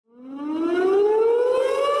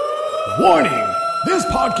Warning! This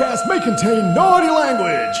podcast may contain naughty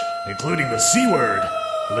language, including the C word.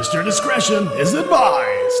 Listener discretion is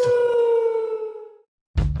advised.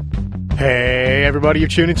 Hey everybody, you're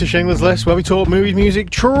tuning to Schindler's List, where we talk movies,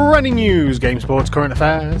 music, trending news, game, sports, current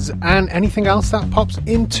affairs, and anything else that pops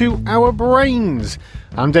into our brains.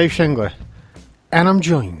 I'm Dave Schindler, and I'm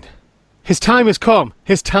joined. His time has come.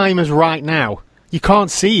 His time is right now. You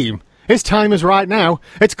can't see him. His time is right now.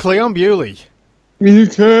 It's Cleon Bewley. You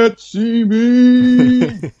can't see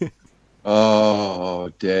me.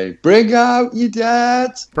 Oh, Dave. Bring out your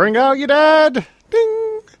dad. Bring out your dad.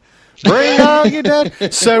 Ding. Bring out your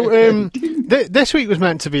dad. So, this week was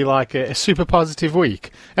meant to be like a super positive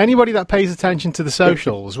week. Anybody that pays attention to the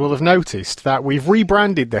socials will have noticed that we've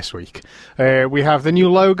rebranded this week. We have the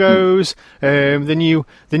new logos, the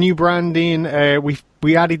new branding.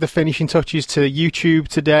 We added the finishing touches to YouTube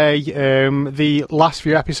today. The last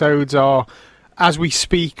few episodes are, as we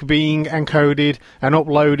speak, being encoded and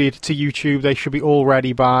uploaded to YouTube. They should be all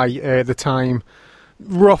ready by the time,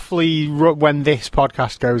 roughly when this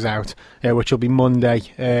podcast goes out, which will be Monday.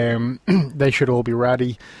 They should all be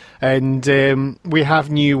ready. And we have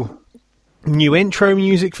new intro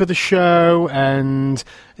music for the show, and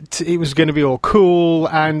it was going to be all cool.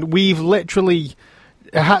 And we've literally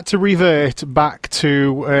had to revert back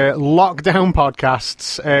to lockdown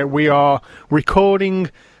podcasts. We are recording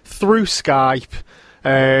through Skype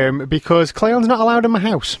because Cleon's not allowed in my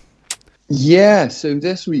house. Yeah, so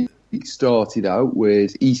this week started out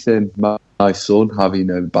with Ethan, my son, having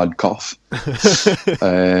a bad cough,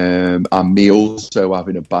 and me also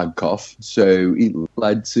having a bad cough. So it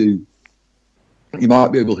led to, you might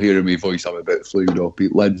be able to hear in my voice, I'm a bit flued up.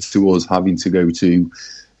 It led to us having to go to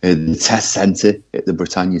the test centre at the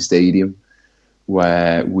Britannia Stadium,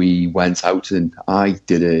 where we went out and I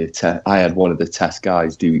did I had one of the test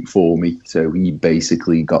guys do it for me. So he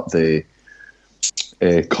basically got the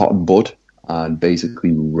cotton bud and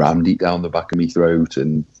basically rammed it down the back of my throat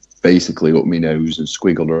and basically up my nose and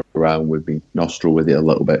squiggled around with my nostril with it a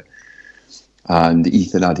little bit. And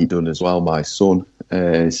Ethan had it done as well, my son.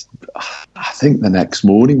 I think the next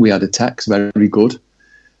morning we had a text, very good,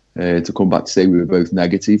 to come back to say we were both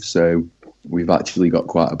negative. So we've actually got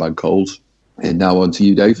quite a bad cold. And now on to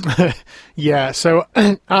you, Dave. Yeah, so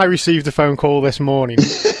I received a phone call this morning.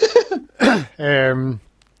 And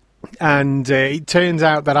it turns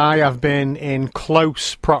out that I have been in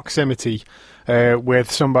close proximity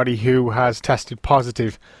with somebody who has tested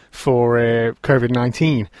positive for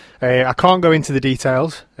COVID-19. I can't go into the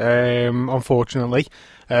details, unfortunately,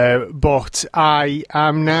 but I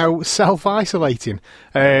am now self-isolating.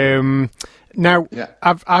 Now, yeah.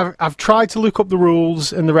 I've tried to look up the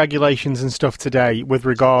rules and the regulations and stuff today with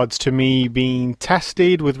regards to me being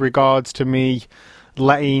tested, with regards to me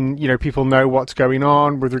letting people know what's going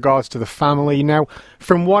on, with regards to the family. Now,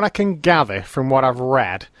 from what I can gather, from what I've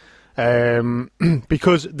read,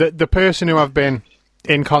 because the person who I've been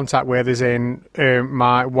in contact with is in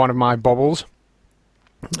one of my bubbles.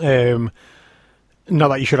 Not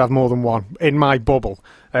that you should have more than one in my bubble.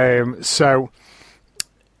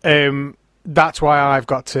 That's why I've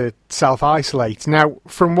got to self-isolate. Now,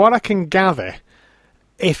 from what I can gather,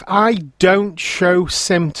 if I don't show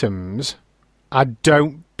symptoms, I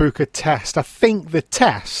don't book a test. I think the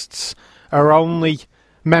tests are only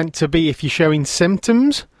meant to be if you're showing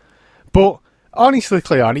symptoms. But honestly,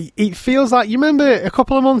 Cleon, it feels like, you remember a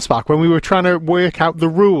couple of months back when we were trying to work out the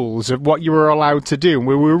rules of what you were allowed to do, and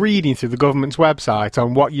we were reading through the government's website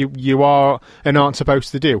on what you are and aren't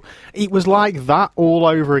supposed to do. It was like that all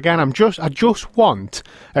over again. I just want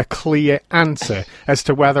a clear answer as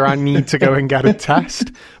to whether I need to go and get a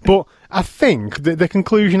test. But I think that the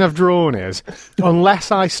conclusion I've drawn is, unless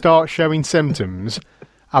I start showing symptoms,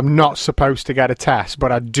 I'm not supposed to get a test, but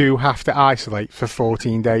I do have to isolate for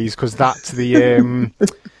 14 days because that's the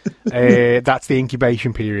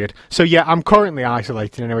incubation period. So yeah, I'm currently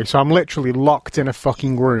isolating anyway. So I'm literally locked in a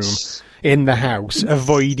fucking room in the house,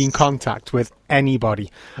 avoiding contact with anybody.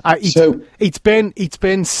 It's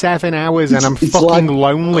been 7 hours and I'm fucking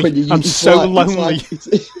lonely. I'm so lonely.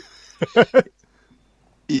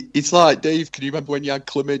 It's like, Dave, can you remember when you had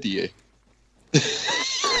chlamydia?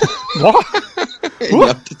 What? You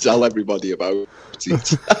have to tell everybody about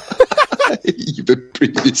it. You've been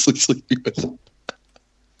previously sleeping with them.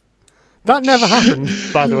 That never happened,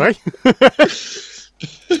 by the way.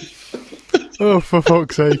 Oh, for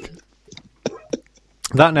fuck's sake.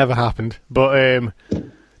 That never happened. But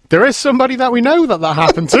there is somebody that we know that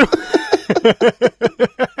happened to.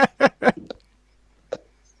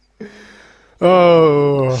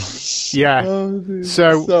 Oh, yeah. Oh,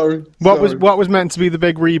 So sorry. what was meant to be the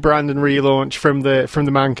big rebrand and relaunch from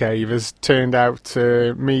the man cave has turned out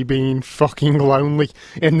to me being fucking lonely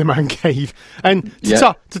in the man cave. And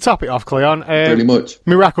to top it off, Cleon, Pretty much.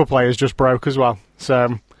 Miracle Players just broke as well.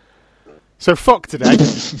 So fuck today.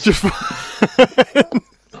 Just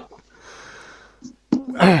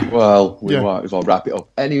well, we might as well wrap it up.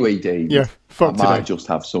 Anyway, Dave. Yeah, fuck I might today. just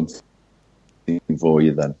have something for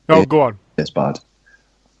you then. Oh, go on. It's bad.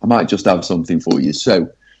 I might just have something for you. So,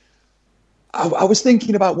 I was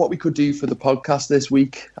thinking about what we could do for the podcast this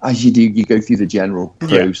week. As you do, you go through the general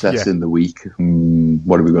process in the week.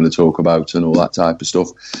 What are we going to talk about and all that type of stuff.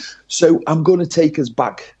 So, I'm going to take us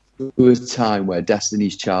back to a time where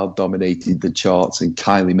Destiny's Child dominated the charts and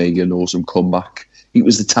Kylie made an awesome comeback. It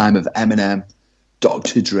was the time of Eminem,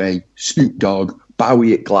 Dr. Dre, Snoop Dogg,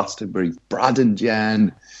 Bowie at Glastonbury, Brad and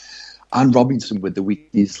Jen, Anne Robinson with the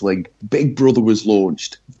Weakest Link. Big Brother was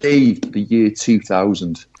launched. Dave, the year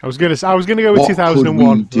 2000. I was gonna go with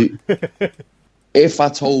 2001. If I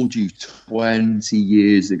told you 20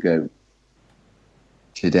 years ago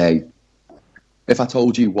today, if I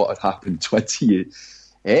told you what had happened 20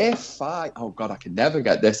 years, oh God, I can never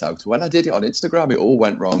get this out. When I did it on Instagram, it all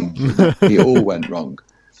went wrong. It all went wrong.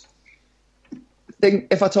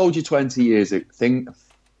 If I told you 20 years ago,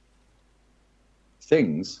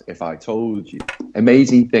 if I told you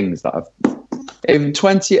amazing things that I've in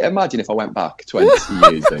 20, imagine if I went back 20 years, Dave,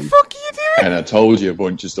 What the fuck are you doing? and I told you a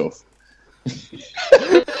bunch of stuff.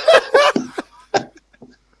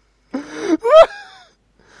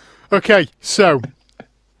 Okay, so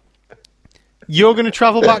you're going to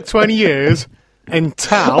travel back 20 years and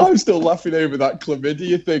tell. I'm still laughing over that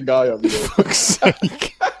chlamydia thing I am. Fuck's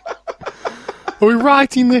sake. Are we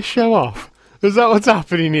writing this show off? Is that what's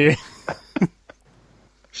happening here?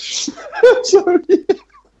 Sorry.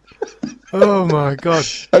 Oh my God.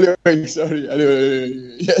 Anyway, sorry,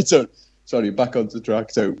 back onto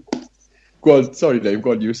track. So, go on, sorry Dave,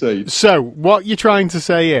 go on, you were saying. So, what you're trying to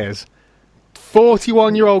say is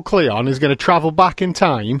 41-year-old Cleon is going to travel back in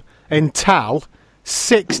time and tell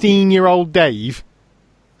 16-year-old Dave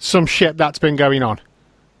some shit that's been going on.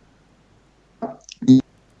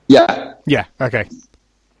 Yeah. Yeah, okay.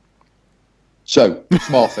 So,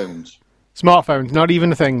 smartphones. Smartphones, not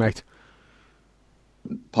even a thing, mate.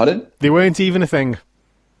 Pardon? They weren't even a thing.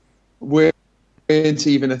 Weren't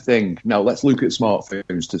even a thing. Now, let's look at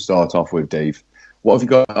smartphones to start off with, Dave. What have you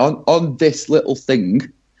got on this little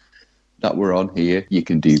thing that we're on here? You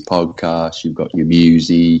can do podcasts, you've got your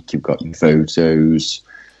music, you've got your photos,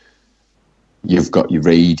 you've got your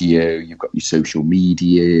radio, you've got your social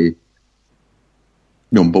media.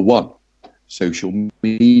 Number one, social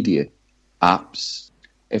media apps.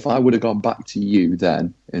 If I would have gone back to you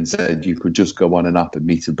then and said you could just go on an app and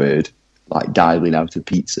meet a bird, like dialing out a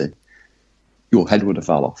pizza, your head would have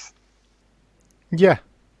fell off. Yeah,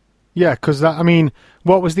 because that. I mean,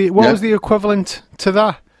 what was the equivalent to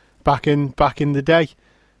that back in the day?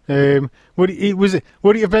 Would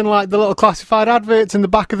it have been like the little classified adverts in the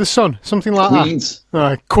back of the Sun, something like Queens.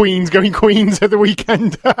 that? Queens going Queens at the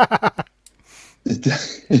weekend.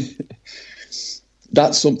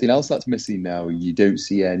 That's something else that's missing now. You don't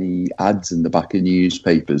see any ads in the back of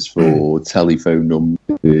newspapers for telephone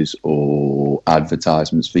numbers or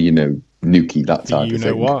advertisements for, Nuki, that type of thing. You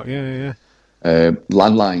know what? Yeah.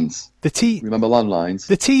 Landlines. Remember landlines?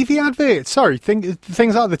 The TV adverts. Sorry, things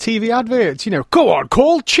like the TV adverts. Go on,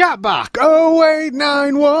 call chat back.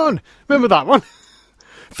 0891. Remember that one?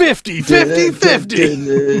 50. You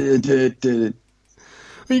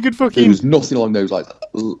could fucking. There was nothing along those lines.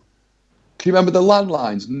 Can you remember the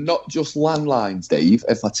landlines? Not just landlines, Dave.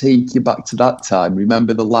 If I take you back to that time,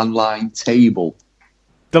 remember the landline table?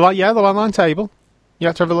 The landline table. You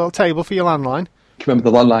had to have a little table for your landline. Can you remember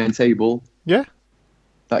the landline table? Yeah.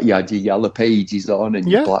 That you had your yellow pages on and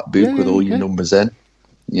your black book with all your numbers in.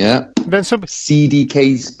 Yeah. Then some CD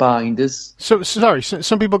case binders. Some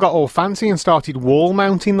people got all fancy and started wall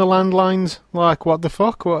mounting the landlines. Like, what the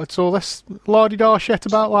fuck? What's all this la-di-da shit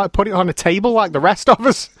about? Like, put it on a table like the rest of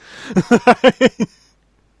us.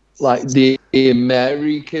 Like the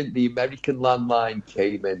American landline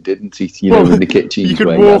came in, didn't it? In the kitchen. You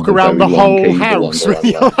could walk around the whole house with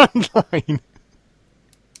your landline.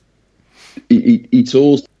 It's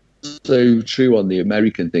also true on the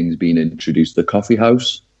American things being introduced. The coffee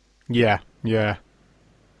house. Yeah. I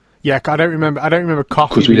don't remember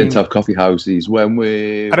coffee. Because we didn't have coffee houses when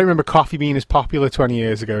we. I don't remember coffee being as popular 20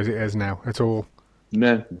 years ago as it is now at all.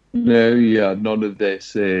 No, none of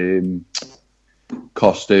this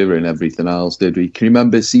Costa and everything else, did we? Can you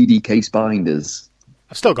remember CD case binders?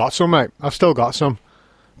 I've still got some, mate.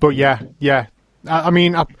 But yeah. I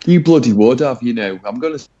mean, You bloody would have, you know. I'm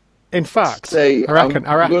going to in fact, say... I reckon.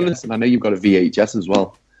 I know you've got a VHS as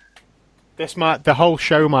well. The whole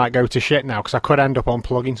show might go to shit now, because I could end up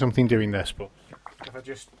unplugging something doing this, but if I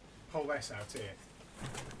just pull this out here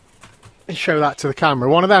and show that to the camera.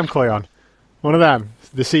 One of them, Cleon. One of them.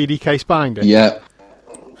 The CD case binder. Yeah.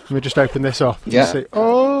 Let me just open this up. Yeah. See.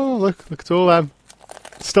 Oh, look at all them.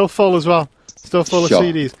 Still full as well. Still full of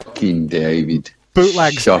CDs. Shocking, David.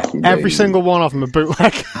 Bootlegs. Shocking, Every David. single one of them are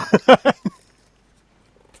bootleg.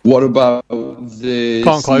 What about the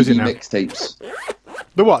Can't close CD it now. mixtapes?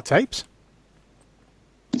 The what tapes?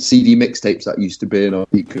 CD mixtapes that used to burn off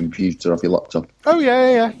your computer, off your laptop. Oh,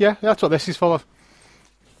 yeah. That's what this is full of.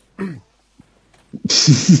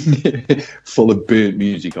 Full of burnt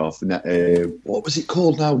music off. What was it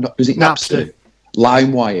called now? Was it Napster.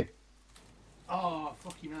 LimeWire. Oh,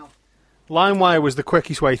 fucking hell. LimeWire was the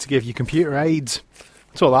quickest way to give you computer AIDS.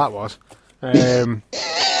 That's all that was.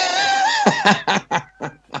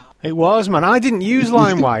 It was, man. I didn't use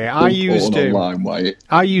LimeWire. I used LimeWire.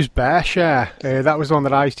 I used BearShare. That was the one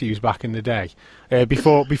that I used to use back in the day.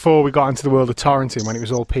 Before we got into the world of torrenting, when it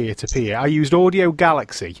was all peer-to-peer. I used Audio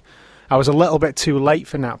Galaxy. I was a little bit too late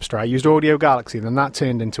for Napster. I used Audio Galaxy, and then that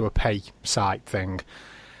turned into a pay site thing.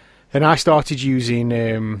 And I started using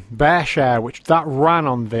BearShare, which that ran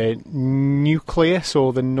on the Nucleus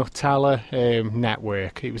or the Nutella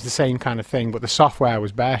network. It was the same kind of thing, but the software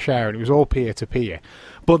was BearShare, and it was all peer-to-peer.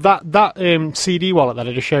 But that CD wallet that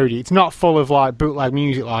I just showed you, it's not full of like bootleg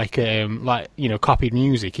music, like copied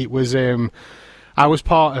music. It was I was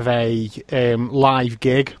part of a live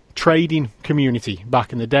gig trading community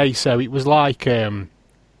back in the day, so it was like if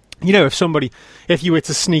you were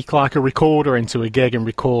to sneak like a recorder into a gig and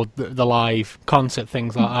record the live concert,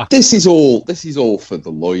 things like that. This is all for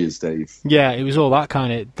the lawyers, Dave. Yeah, it was all that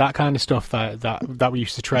kind of stuff that we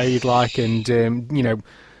used to trade, like, and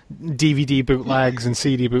DVD bootlegs and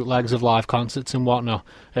CD bootlegs of live concerts and whatnot.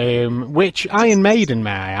 Which Iron Maiden,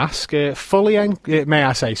 may I ask, fully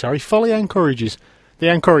encourages. They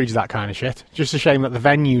encourage that kind of shit. Just a shame that the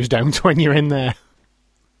venues don't when you're in there.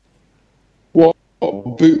 What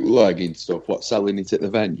bootlegging stuff? What, selling it at the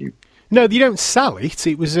venue? No, they don't sell it.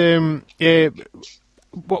 It was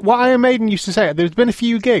what Iron Maiden used to say. There's been a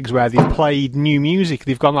few gigs where they've played new music.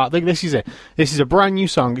 They've gone like, this is a brand new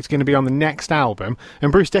song. It's going to be on the next album.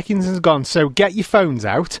 And Bruce Dickinson's gone, so get your phones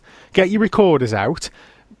out, get your recorders out,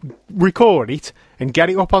 record it, and get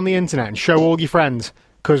it up on the internet and show all your friends.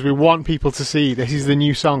 Because we want people to see this is the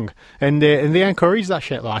new song, and they encourage that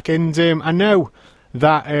shit. Like, and I know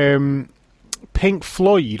that Pink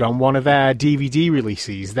Floyd on one of their DVD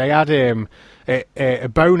releases, they had a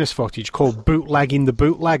bonus footage called "Bootlegging the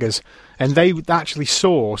Bootleggers," and they actually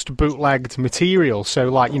sourced bootlegged material. So,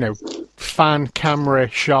 like, fan camera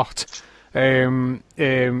shot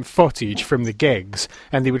footage from the gigs,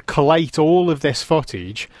 and they would collate all of this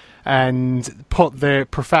footage and put the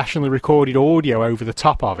professionally recorded audio over the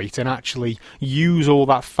top of it and actually use all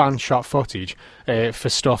that fan shot footage for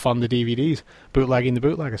stuff on the DVDs, bootlegging the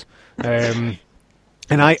bootleggers. And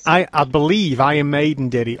I believe Iron Maiden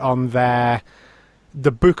did it on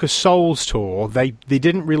the Book of Souls tour. They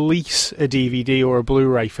didn't release a DVD or a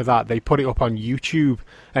Blu-ray for that. They put it up on YouTube,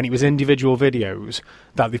 and it was individual videos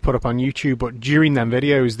that they put up on YouTube. But during them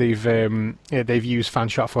videos, they've used fan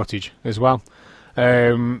shot footage as well.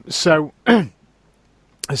 So that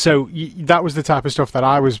was the type of stuff that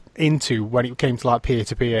I was into when it came to like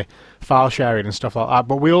peer-to-peer file sharing and stuff like that.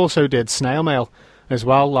 But we also did snail mail as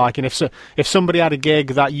well. Like, and if somebody had a gig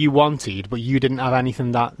that you wanted, but you didn't have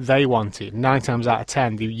anything that they wanted, 9 times out of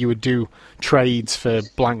 10 you would do trades for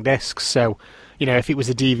blank discs. So, if it was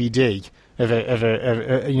a DVD of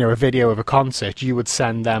a video of a concert, you would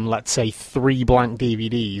send them, let's say, 3 blank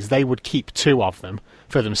DVDs. They would keep 2 of them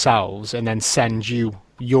for themselves and then send you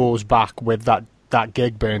yours back with that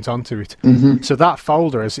gig burnt onto it. Mm-hmm. So that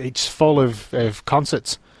folder it's full of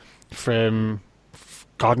concerts from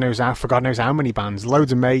God knows how many bands.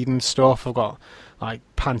 Loads of Maiden stuff. I've got like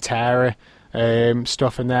Pantera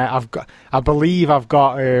stuff in there. I believe I've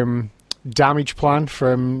got Damage Plan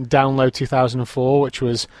from Download 2004, which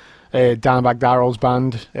was Dimebag Darrell's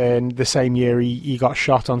band, and the same year he got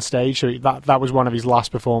shot on stage. So that was one of his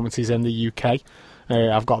last performances in the UK.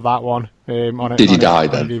 I've got that one on a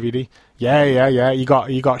DVD. Yeah.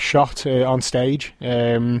 He got shot on stage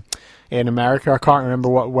in America. I can't remember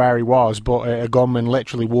where he was, but a gunman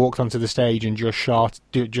literally walked onto the stage and just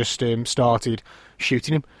started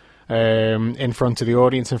shooting him in front of the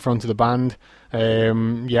audience, in front of the band.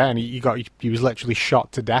 And he was literally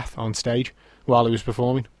shot to death on stage while he was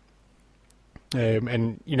performing.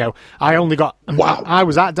 And, you know, I only got... Wow. I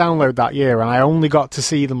was at Download that year, and I only got to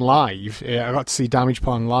see them live. I got to see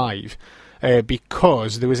Damageplan live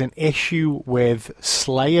because there was an issue with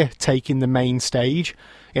Slayer taking the main stage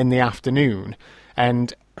in the afternoon.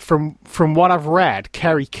 And from what I've read,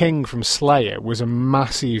 Kerry King from Slayer was a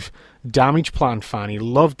massive Damageplan fan. He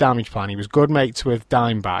loved Damageplan. He was good mates with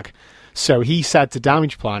Dimebag. So he said to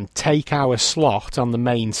Damageplan, take our slot on the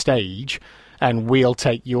main stage, and we'll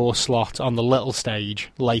take your slot on the little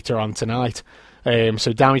stage later on tonight. So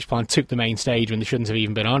Damageplan took the main stage when they shouldn't have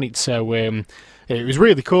even been on it. So it was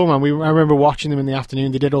really cool, man. I remember watching them in the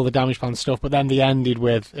afternoon. They did all the Damageplan stuff, but then they ended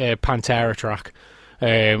with Pantera track,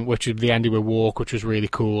 which was the ending with Walk, which was really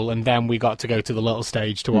cool. And then we got to go to the little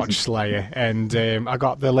stage to watch Slayer, and I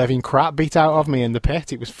got the living crap beat out of me in the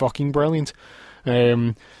pit. It was fucking brilliant.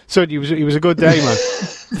 So it was a good day, man.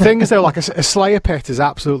 The thing is, though, like a Slayer pit is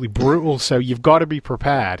absolutely brutal, so you've got to be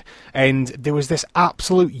prepared. And there was this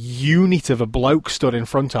absolute unit of a bloke stood in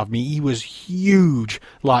front of me. He was huge,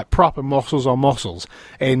 like proper muscles on muscles.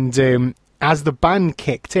 And as the band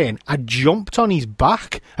kicked in, I jumped on his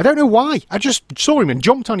back. I don't know why. I just saw him and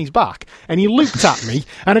jumped on his back. And he looked at me,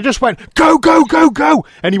 and I just went, go, go, go, go.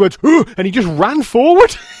 And he went, ugh, and he just ran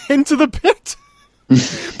forward into the pit.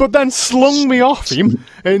 But then slung me off him,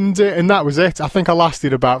 and that was it. I think I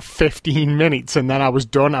lasted about 15 minutes, and then I was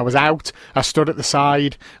done. I was out. I stood at the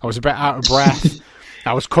side. I was a bit out of breath.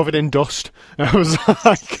 I was covered in dust. I was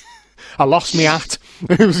like, I lost my hat.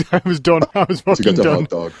 I was done. I was fucking done. Hot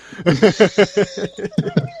dog.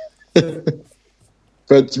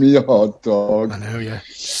 Fetch me a hot dog. I know, yeah.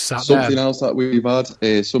 Something else that we've had.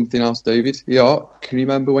 Something else, David. Yeah, can you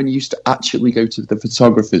remember when you used to actually go to the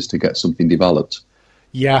photographers to get something developed?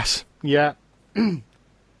 Yes, yeah. Yeah,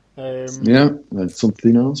 and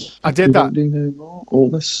something else. I did that. All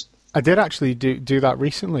this. I did actually do that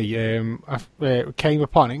recently. I came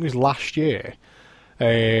upon, I think it was last year,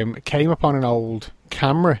 came upon an old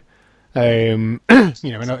camera,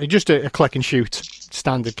 just a click and shoot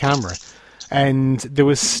standard camera, and there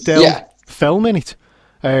was still film in it.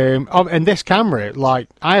 And this camera, like,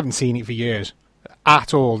 I haven't seen it for years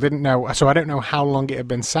at all. Didn't know, so I don't know how long it had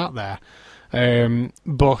been sat there.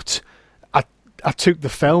 But I took the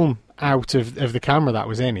film out of the camera that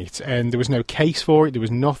was in it, and there was no case for it, there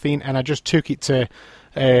was nothing, and I just took it to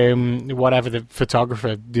whatever the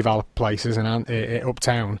photographer developed places in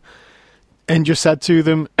uptown, and just said to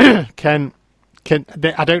them, can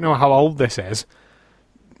I don't know how old this is,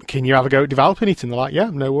 can you have a go at developing it? And they're like, yeah,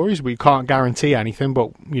 no worries, we can't guarantee anything,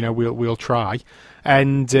 but we'll try.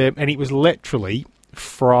 And it was literally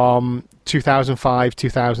from 2005,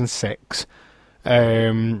 2006,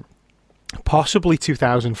 possibly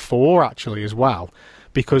 2004 actually as well,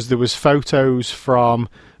 because there was photos from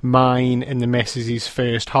mine and the missus's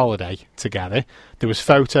first holiday together. There was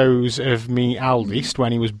photos of me eldest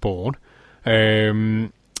when he was born,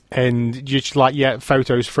 and just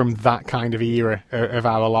photos from that kind of era of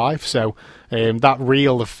our life. So that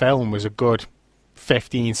reel of film was a good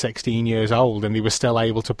 15, 16 years old, and they were still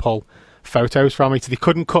able to pull photos from it. They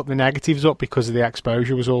couldn't cut the negatives up because of the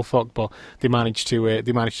exposure was all fucked, but they managed to get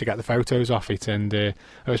the photos off it, and it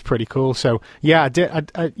was pretty cool. So yeah, I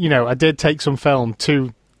did take some film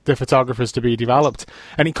to the photographers to be developed,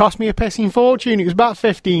 and it cost me a pissing fortune. It was about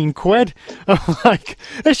 15 quid. I'm like,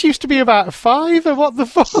 this used to be about £5. What the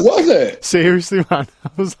fuck was it? Seriously, man. I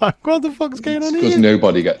was like, what the fuck's going on here? Because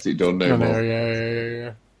nobody gets it done no more. No,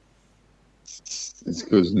 yeah. It's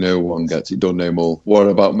because no one gets it done no more. What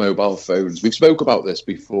about mobile phones? We've spoke about this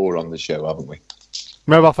before on the show, haven't we?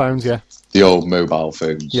 Mobile phones, yeah. The old mobile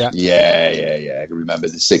phones. Yeah. I can remember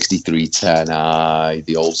the 6310i,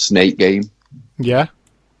 the old Snake game. Yeah.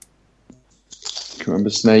 Can you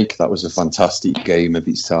remember Snake? That was a fantastic game of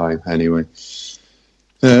its time, anyway.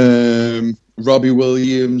 Robbie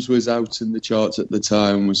Williams was out in the charts at the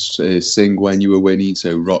time, was Sing When You Were Winning,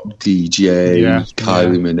 so Rock DJ,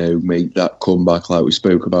 Kylie Minogue made that comeback like we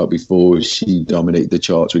spoke about before. She dominated the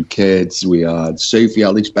charts with Kids. We had Sophie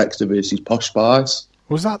Ellis-Bextor versus Posh Spice.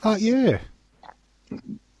 Was that year?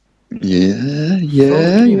 Yeah.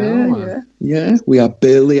 We had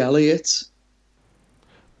Billy Elliot.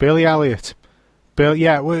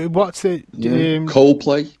 What's the...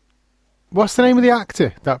 Coldplay. What's the name of the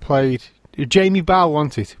actor that played... Jamie Bell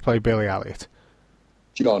wanted to play Billy Elliot.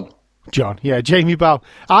 John, yeah, Jamie Bell.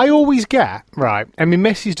 I always get, right, I mean,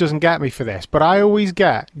 Mrs. doesn't get me for this, but I always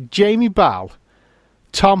get Jamie Bell,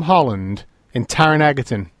 Tom Holland, and Taron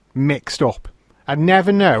Egerton mixed up. I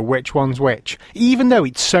never know which one's which, even though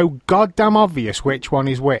it's so goddamn obvious which one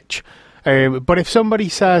is which. But if somebody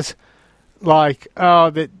says, like,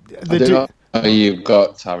 oh, you've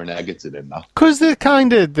got Taron Egerton in that. Because they're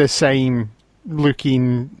kind of the same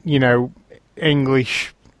looking,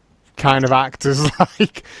 English kind of actors.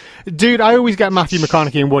 Like, dude, I always get Matthew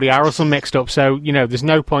McConaughey and Woody Harrelson mixed up, so, there's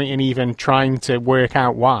no point in even trying to work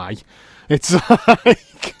out why. It's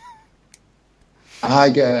like... I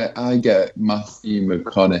get Matthew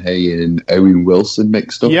McConaughey and Owen Wilson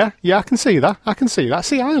mixed up. Yeah, I can see that.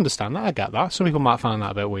 See, I understand that. I get that. Some people might find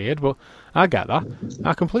that a bit weird, but I get that.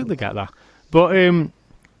 I completely get that. But,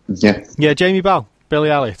 yeah, Jamie Bell,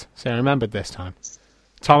 Billy Elliot. So I remembered this time.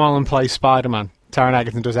 Tom Holland plays Spider-Man. Taron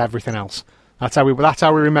Egerton does everything else. That's how we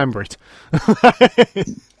remember it.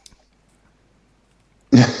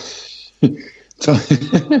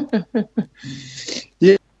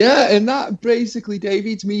 Yeah, and that basically,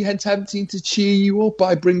 David, me attempting to cheer you up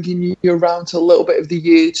by bringing you around to a little bit of the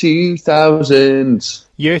year 2000.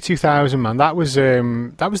 Year 2000, man. That was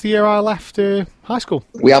the year I left high school.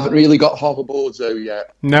 We haven't really got hoverboards though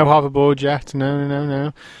yet. No hoverboard yet.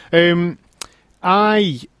 No.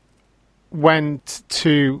 I went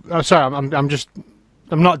to. Oh, sorry.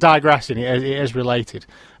 I'm not digressing. It is related.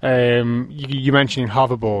 You mentioning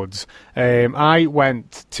hoverboards. I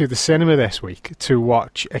went to the cinema this week to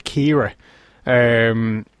watch Akira,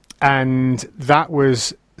 and that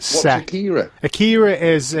was set. What's Akira? Akira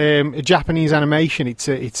is a Japanese animation. It's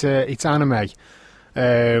anime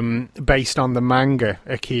based on the manga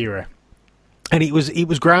Akira, and it was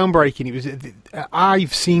groundbreaking.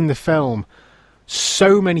 I've seen the film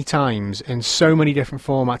so many times in so many different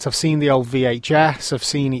formats. I've seen the old VHS, I've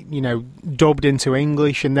seen it, dubbed into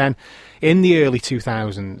English, and then in the early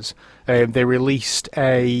 2000s, they released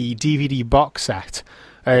a DVD box set,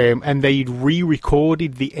 and they'd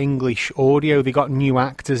re-recorded the English audio. They got new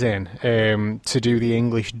actors in to do the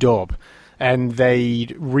English dub, and they'd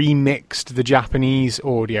remixed the Japanese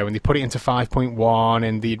audio, and they put it into 5.1,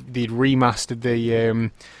 and they'd remastered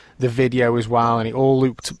the video as well, and it all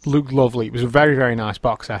looked lovely. It was a very, very nice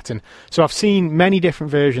box set. And so I've seen many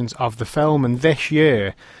different versions of the film, and this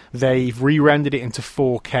year they've re-rendered it into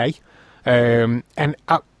 4K. And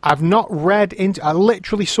I've not read into. I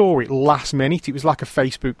literally saw it last minute. It was like a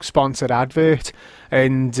Facebook sponsored advert,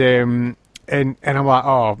 and I'm like,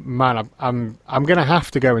 oh man, I'm gonna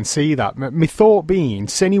have to go and see that. My thought being,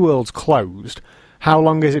 Cineworld's closed. How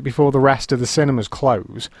long is it before the rest of the cinemas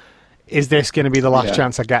close? Is this going to be the last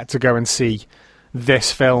chance I get to go and see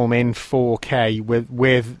this film in 4K with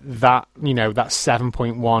that, that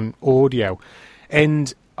 7.1 audio?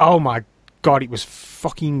 And oh my god, it was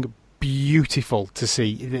fucking beautiful to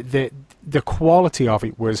see. The quality of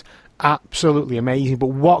it was absolutely amazing. But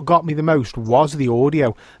what got me the most was the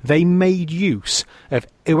audio. They made use of,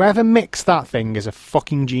 whoever mixed that thing is a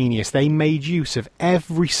fucking genius. They made use of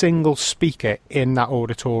every single speaker in that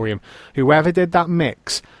auditorium. Whoever did that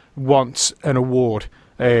mix wants an award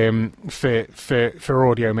for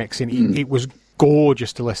audio mixing. It was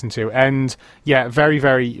gorgeous to listen to, and yeah, very,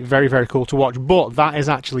 very, very, very cool to watch. But that is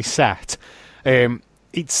actually set.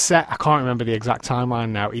 It's set. I can't remember the exact timeline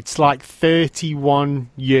now. It's like 31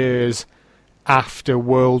 years after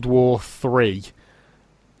World War III,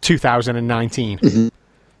 2019. Mm-hmm.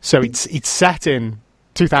 So it's set in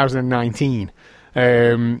 2019.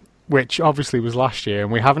 Which obviously was last year,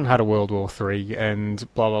 and we haven't had a World War III,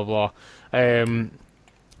 and blah, blah, blah.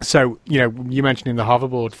 So, you mentioning the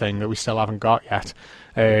hoverboard thing that we still haven't got yet.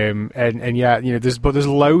 And yeah, there's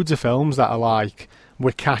loads of films that are like,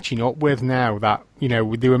 we're catching up with now that,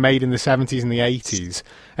 they were made in the 70s and the 80s,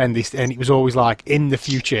 and it was always like, in the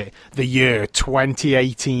future, the year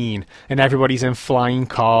 2018, and everybody's in flying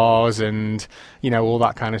cars and, all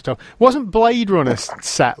that kind of stuff. Wasn't Blade Runner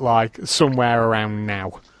set like somewhere around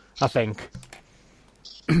now? I think.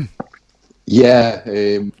 Yeah,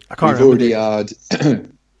 I can't we've already had.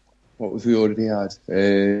 What was we already had?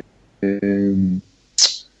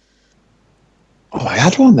 I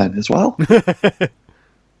had one then as well.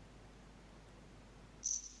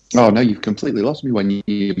 Oh no, you've completely lost me when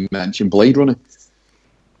you mentioned Blade Runner.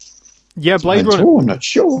 Yeah, Blade Runner. Oh, I'm not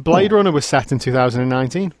sure. Blade Runner was set in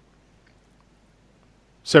 2019.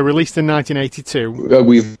 So released in 1982.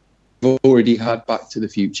 We've already had Back to the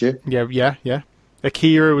Future. Yeah.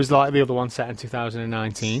 Akira was like the other one, set in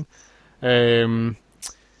 2019.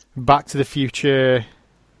 Back to the Future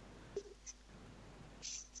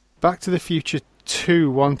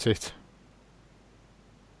 2, wasn't it?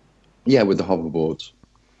 Yeah, with the hoverboards.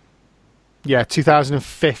 Yeah,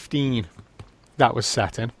 2015 that was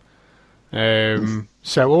set in.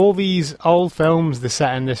 So all these old films, they're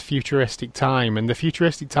set in this futuristic time, and the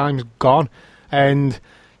futuristic time's gone. And,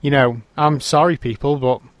 I'm sorry, people,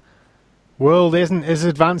 but world isn't as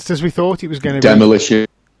advanced as we thought it was going to be. Demolition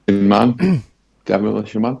Man.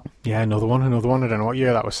 Demolition Man. Yeah, another one. I don't know what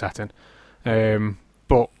year that was set in.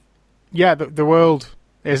 But yeah, the world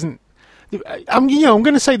isn't. I'm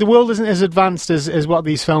going to say the world isn't as advanced as what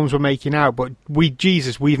these films were making out. But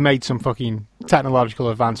we've made some fucking technological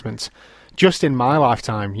advancements just in my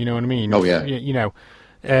lifetime. You know what I mean? Oh yeah.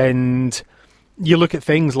 And you look at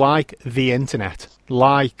things like the internet,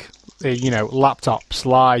 like laptops,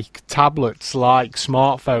 like tablets, like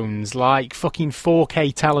smartphones, like fucking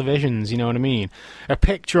 4K televisions, you know what I mean? A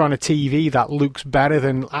picture on a TV that looks better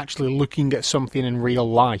than actually looking at something in real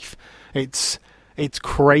life. It's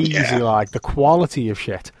crazy, like the quality of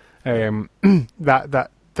shit that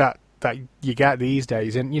you get these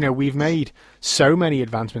days. And we've made so many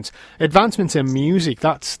advancements in music.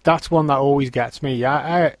 That's one that always gets me.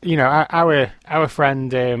 Our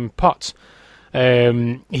friend Potts,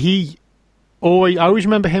 I always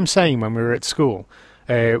remember him saying when we were at school,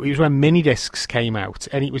 it was when mini discs came out,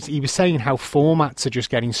 and he was saying how formats are just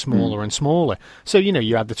getting smaller and smaller. So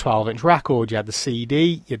you had the 12-inch record, you had the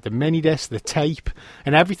CD, you had the mini disc, the tape,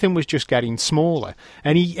 and everything was just getting smaller.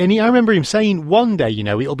 And I remember him saying one day,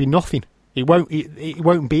 it'll be nothing. It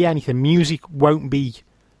won't be anything. Music won't be.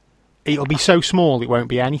 It'll be so small, it won't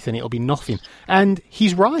be anything. It'll be nothing. And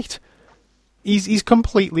he's right. He's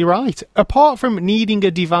completely right. Apart from needing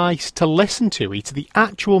a device to listen to it, the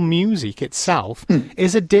actual music itself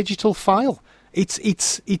is a digital file.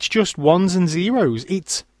 It's just ones and zeros.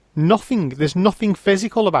 It's nothing. There's nothing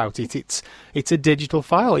physical about it. It's a digital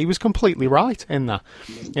file. He was completely right in that.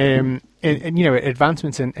 And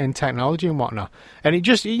advancements in technology and whatnot. And it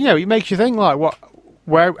just it makes you think like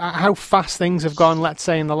how fast things have gone. Let's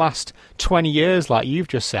say in the last 20 years, like you've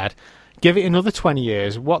just said. Give it another 20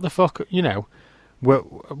 years. What the fuck, do you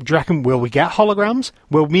reckon, will we get holograms?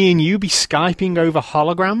 Will me and you be Skyping over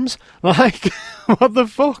holograms? Like, what the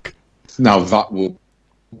fuck? Now that will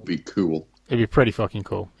be cool. It'd be pretty fucking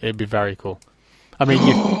cool. It'd be very cool. I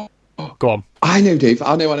mean, go on. I know, Dave.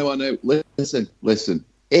 I know. Listen.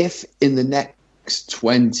 If in the next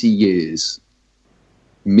 20 years,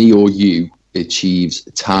 me or you achieves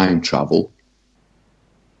time travel,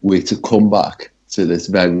 we're to come back to this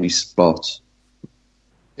very spot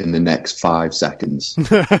in the next 5 seconds.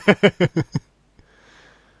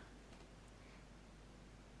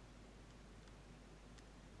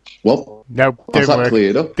 Well, no, that's that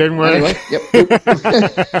cleared up. Didn't work. Anyway, yep.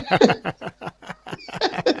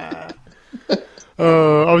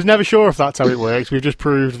 I was never sure if that's how it works. We've just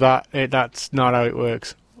proved that that's not how it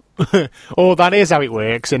works. Or that is how it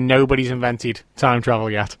works, and nobody's invented time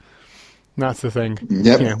travel yet. That's the thing.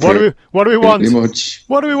 Yep. Yeah. What do we want? Pretty much.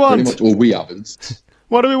 What do we want? Pretty much. Well, we haven't.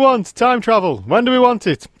 What do we want? Time travel. When do we want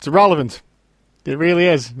it? It's irrelevant. It really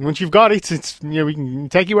is. Once you've got it, it's we can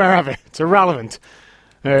take you wherever. It's irrelevant.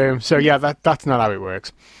 So yeah, that's not how it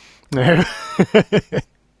works. Yeah,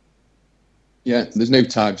 there's no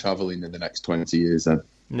time traveling in the next 20 years then.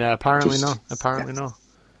 No, apparently not.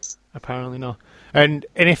 Apparently not. And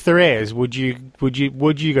if there is, would you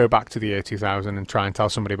go back to the year 2000 and try and tell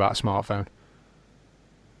somebody about a smartphone?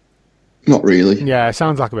 Not really. Yeah, it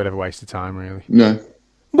sounds like a bit of a waste of time, really. No.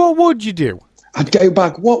 What would you do? I'd go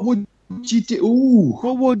back. What would you do? Ooh.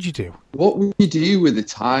 What would you do? What would you do with the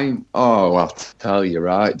time? Oh, I'll tell you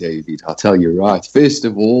right, David. I'll tell you right. First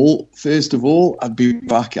of all, I'd be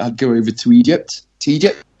back. I'd go over to Egypt.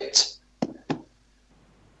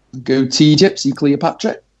 Go to Egypt, see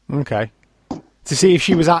Cleopatra. Okay. To see if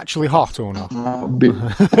she was actually hot or not.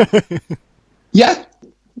 Yeah.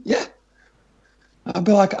 I'd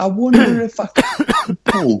be like, I wonder if I could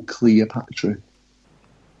pull Cleopatra.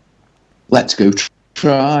 Let's go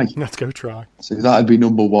try. So that'd be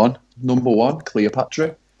number one.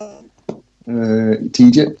 Cleopatra.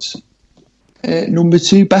 Egypt. Number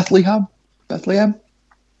 2, Bethlehem.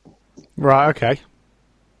 Right, okay.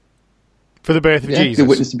 For the birth of Jesus. To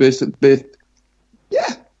witness the birth.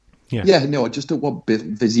 Yeah. Yeah. No, I just don't want to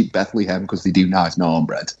visit Bethlehem because they do nice naan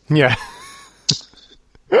bread. Yeah.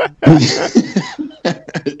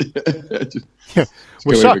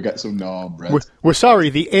 We're sorry. Get some naan bread. We're sorry,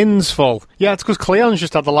 the inn's full. Yeah, it's because Cleon's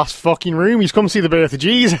just had the last fucking room. He's come to see the birth of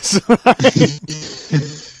Jesus. Get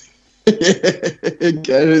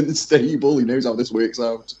in the stable. He knows how this works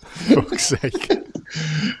out. Fuck's sake.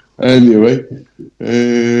 Anyway,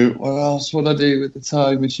 what else would I do with the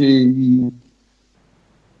time machine?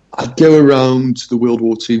 I'd go around the World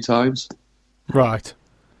War II times. Right.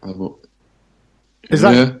 Is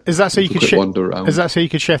that so you could shit? Is that so you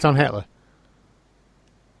could shit on Hitler?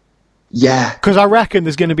 Yeah. Because I reckon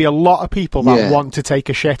there's going to be a lot of people that want to take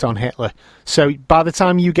a shit on Hitler. So by the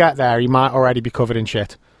time you get there, he might already be covered in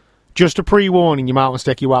shit. Just a pre-warning, you might want to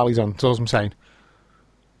stick your wellies on. That's all I'm saying.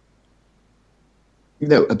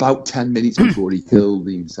 No, about 10 minutes before he killed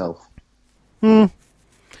himself. You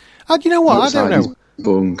know what? Outside I don't know. his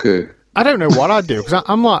bunker. I don't know what I'd do, because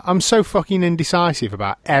I'm so fucking indecisive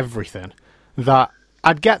about everything that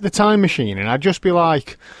I'd get the time machine and I'd just be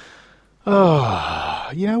like, oh,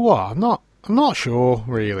 you know what? I'm not sure,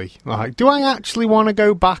 really. Like, do I actually want to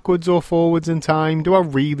go backwards or forwards in time? Do I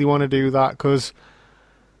really want to do that? Because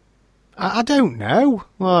I don't know.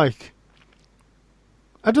 Like,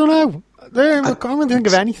 I don't know. I can't really think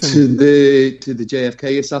of anything. To the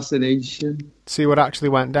JFK assassination. See what actually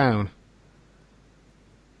went down.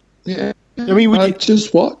 Yeah. I mean, I'd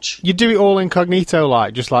just watch. You do it all incognito,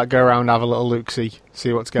 like just like go around, have a little look-see,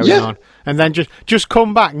 see what's going on, and then just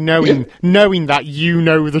come back knowing that you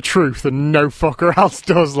know the truth and no fucker else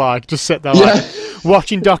does. Like, just sit there like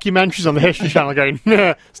watching documentaries on the History Channel, going,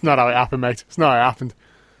 "Nah, it's not how it happened, mate. It's not how it happened.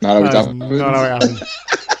 Not Not how it happened."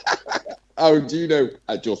 How do you know?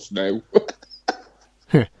 I just know.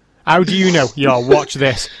 How do you know? Yeah, watch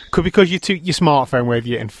this. Because you took your smartphone with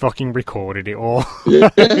you and fucking recorded it all. Yeah.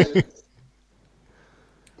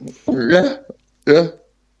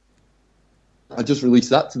 I just released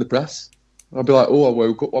that to the press. I'll be like, oh, I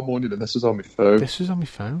woke up one morning and this was on my phone. This was on my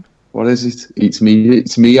phone? What is it? It's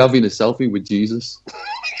me having a selfie with Jesus.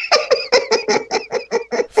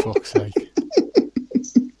 Fuck's sake.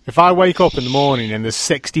 If I wake up in the morning and the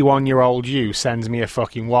 61-year-old you sends me a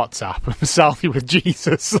fucking WhatsApp of a selfie with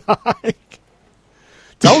Jesus, like...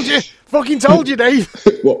 Told you! Fucking told you, Dave!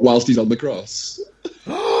 What, whilst he's on the cross?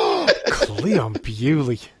 Cleon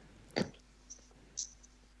Bewley.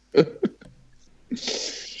 There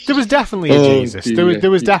was definitely a Jesus.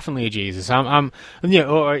 There was definitely a Jesus.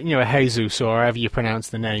 Or a Jesus, or however you pronounce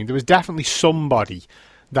the name. There was definitely somebody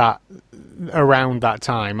that around that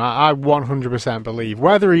time, I 100% believe.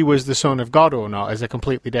 Whether he was the Son of God or not is a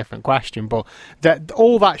completely different question, but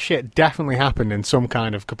all that shit definitely happened in some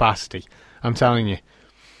kind of capacity. I'm telling you.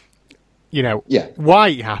 You know, why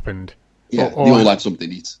it happened. Yeah, or, they all had something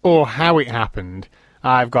eat. Or how it happened,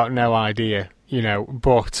 I've got no idea, you know,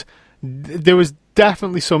 but there was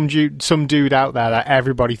definitely some dude out there that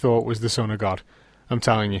everybody thought was the Son of God. I'm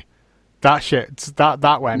telling you. That shit,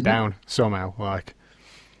 that went down somehow, like...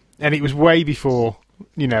 And it was way before,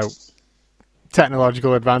 you know,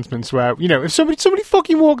 technological advancements where, you know, if somebody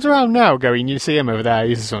fucking walked around now going, you see him over there,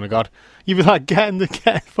 he's the Son of God, you'd be like,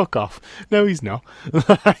 get fuck off. No, he's not.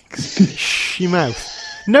 Like, shh your mouth.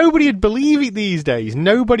 Nobody would believe it these days.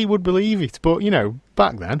 Nobody would believe it. But, you know,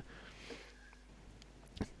 back then.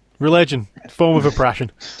 Religion. Form of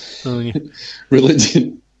oppression.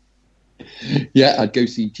 Religion. Yeah, I'd go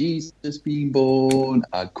see Jesus being born.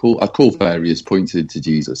 I'd call various pointed to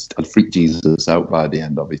Jesus. I'd freak Jesus out by the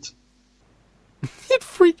end of it. You'd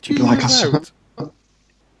freak Jesus out?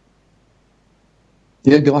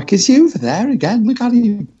 Yeah, I'd be like, is he over there again? Look at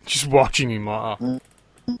him. Just watching him like on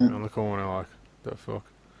the corner, like, the fuck.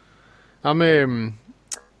 I'm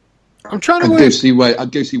trying to...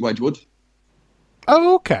 I'd go see Wedgwood.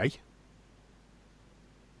 Oh, okay.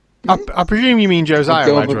 I presume you mean Josiah I'd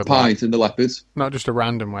go Wedgwood. Have a pint in the Leopards. Not just a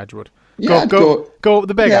random Wedgwood. Yeah, go up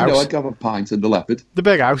the big house. No, I'd go have a pint in the Leopard. The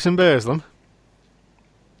big house in Burslem.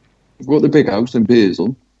 Go up the big house in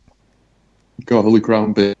Burslem. Go have a look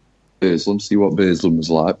around Burslem, see what Burslem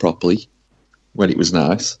was like properly when it was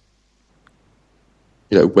nice.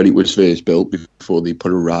 You know, when it was first built before they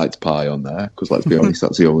put a right pie on there. Because let's be honest,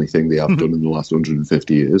 that's the only thing they have done in the last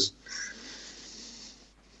 150 years.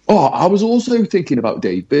 Oh, I was also thinking about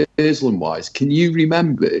Dave Burslem-wise. Can you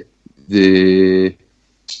remember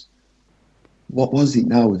what was it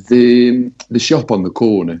now? The shop on the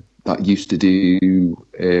corner that used to do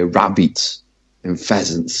rabbits and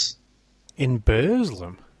pheasants in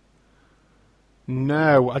Burslem?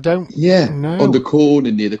 No, I don't. Yeah, no. On the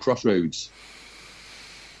corner near the crossroads.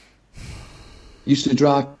 Used to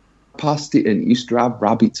drive past it and it used to have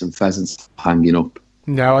rabbits and pheasants hanging up.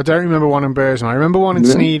 No, I don't remember one in Burslem. I remember one in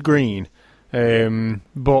Sneyd Green.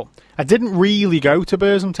 But I didn't really go to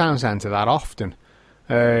Burslem Town Centre that often.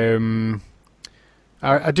 I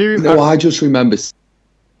do... No, I just remember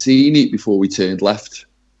seeing it before we turned left.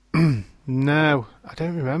 No, I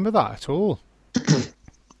don't remember that at all.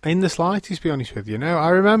 In the slightest, to be honest with you. No, I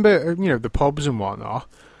remember, you know, the pubs and whatnot.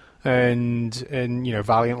 And you know,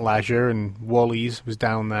 Valiant Leisure and Woolies was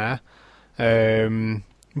down there.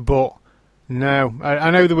 But... No,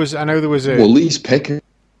 I know there was a Woolies Pick and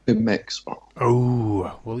Mix.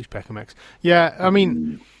 Oh, Woolies Pick and Mix. Yeah, I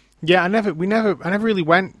mean, yeah, I never really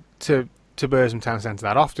went to Burslem Town Centre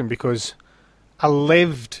that often because I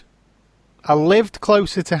lived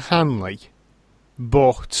closer to Hanley,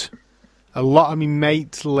 but a lot of my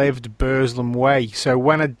mates lived Burslem way, so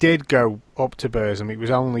when I did go up to Burslem, it was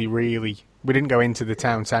only really... We didn't go into the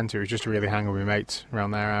town centre, it was just to really hang with my mates around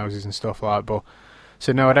their houses and stuff like that. But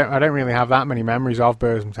so no, I don't really have that many memories of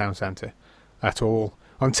Burslem town centre at all,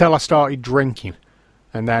 until I started drinking.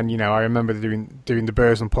 And then, you know, I remember doing the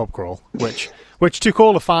Burslem pub crawl, which took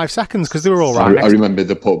all of 5 seconds because they were all right. I remember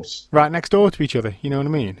the pubs right next door to each other. You know what I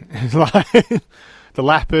mean? It's like the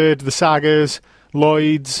Leopard, the Saggers,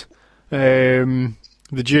 Lloyd's, the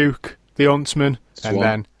Duke, the Huntsman,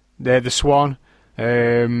 and then the Swan.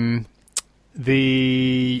 What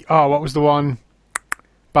was the one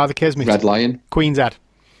by the Kismet? Red Lion, Queen's Head.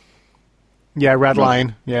 Yeah, Red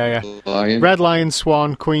Lion. Yeah. Lion. Red Lion,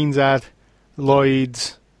 Swan, Queen's Head,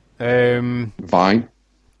 Lloyd's, Vine.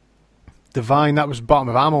 The Vine. That was bottom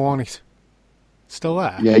of Ammo, wasn't it? Still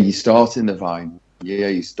there? Yeah, you start in the Vine. Yeah,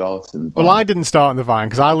 you start in the Vine. Well, I didn't start in the Vine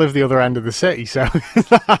because I live the other end of the city, so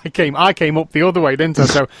I came up the other way, didn't I?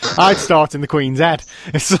 So I'd start in the Queen's Head.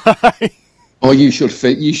 It's like... Oh, you should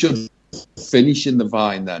finish in the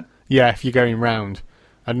Vine then. Yeah, if you're going round.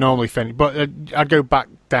 I'd normally finish, but I'd go back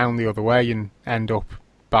down the other way and end up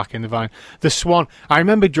back in the Vine. The Swan. I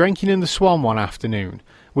remember drinking in the Swan one afternoon.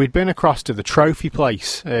 We'd been across to the Trophy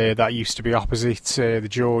Place that used to be opposite the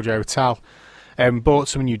George Hotel, and bought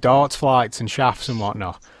some new darts flights and shafts and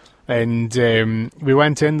whatnot. And we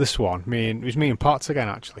went in the Swan. It was me and Potts again,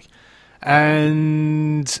 actually.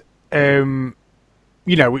 And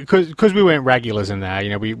you know, because we weren't regulars in there, you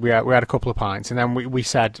know, we had a couple of pints, and then we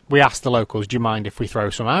asked the locals, do you mind if we throw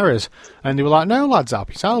some arrows? And they were like, no, lads, help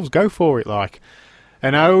yourselves, go for it, like.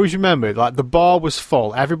 And I always remember, like, the bar was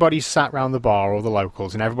full, everybody's sat round the bar, all the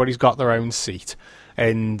locals, and everybody's got their own seat.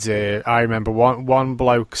 And I remember one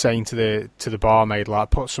bloke saying to the barmaid, like,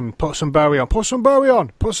 put some Bowie on.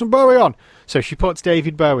 So she puts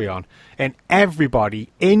David Bowie on, and everybody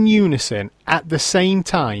in unison at the same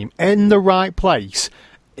time in the right place.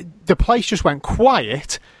 The place just went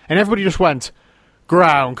quiet, and everybody just went,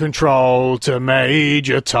 ground control to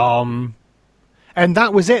Major Tom. And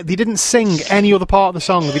that was it. They didn't sing any other part of the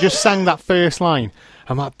song. They just sang that first line.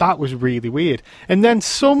 I'm like, that was really weird. And then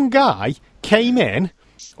some guy came in,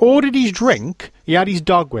 ordered his drink, he had his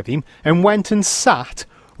dog with him, and went and sat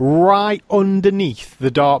right underneath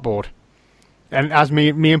the dartboard. And as me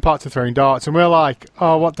and Potts are throwing darts, and we're like,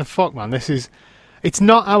 oh, what the fuck, man, it's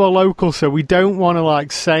not our local, so we don't want to,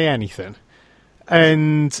 like, say anything.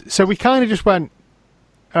 And so we kind of just went,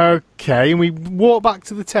 okay, and we walked back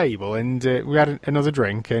to the table, and we had another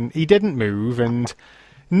drink, and he didn't move, and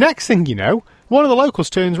next thing you know, one of the locals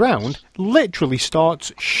turns round, literally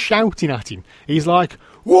starts shouting at him. He's like,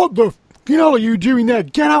 what the fucking hell are you doing there?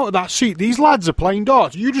 Get out of that seat. These lads are playing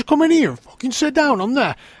darts. You just come in here and fucking sit down on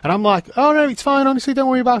there. And I'm like, oh no, it's fine, honestly, don't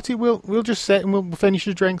worry about it. We'll just sit and we'll finish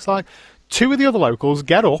the drinks. Like, two of the other locals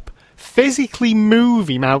get up, physically move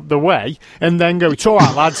him out the way, and then go, it's all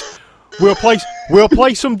right, lads. We'll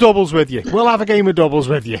play some doubles with you. We'll have a game of doubles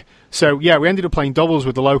with you. So yeah, we ended up playing doubles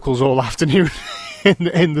with the locals all afternoon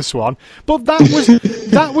in the Swan. But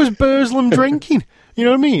that was Burslem drinking. You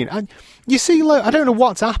know what I mean? You see, I don't know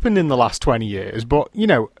what's happened in the last 20 years, but you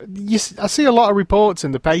know, I see a lot of reports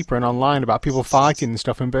in the paper and online about people fighting and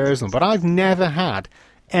stuff in Burslem. But I've never had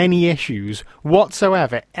any issues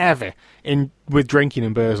whatsoever ever with drinking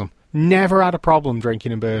in Burslem. Never had a problem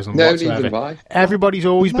drinking in Burslem whatsoever. Everybody's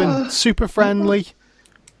always been super friendly.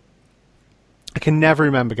 I can never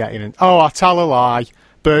remember getting in. Oh, I tell a lie.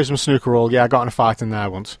 Burslem snooker hall. Yeah, I got in a fight in there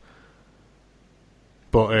once.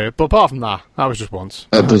 But apart from that was just once.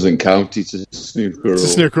 That doesn't count. It's a snooker hall. It's a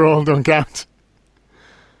snooker hall. Don't count.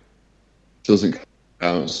 Doesn't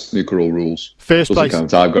count. Snooker hall rules. First doesn't place.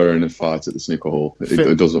 Count. I've got in a fight at the snooker hall.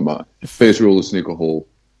 It doesn't matter. First rule of snooker hall.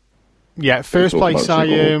 Yeah, first place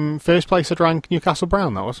I drank Newcastle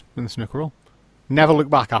Brown, that was, in the snooker hall. Never looked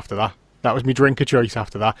back after that. That was my drink of choice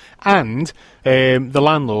after that. And the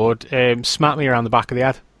landlord smacked me around the back of the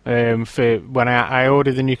head for when I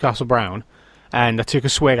ordered the Newcastle Brown, and I took a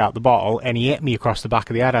swig out the bottle, and he hit me across the back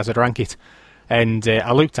of the head as I drank it. And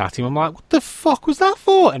I looked at him, I'm like, what the fuck was that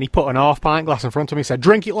for? And he put an half-pint glass in front of me and said,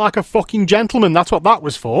 drink it like a fucking gentleman, that's what that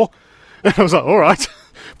was for. And I was like, all right.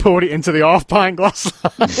 Poured it into the half-pint glass.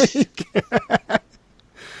 I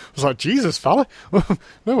was like, Jesus, fella.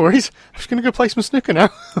 No worries. I'm just going to go play some snooker now.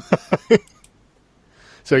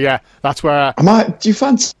 So, yeah, that's where... Do you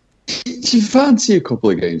fancy a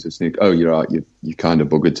couple of games of snooker? Oh, you're right. You're kind of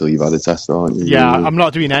buggered till you've had a test, aren't you? Yeah, I'm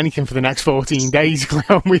not doing anything for the next 14 days.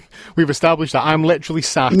 We've established that. I'm literally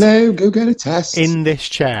sat... No, go get a test. ...in this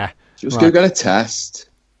chair. Just go get a test.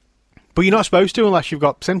 But you're not supposed to unless you've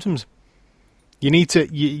got symptoms. You need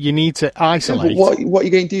to isolate. What are you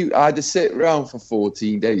going to do? Either sit around for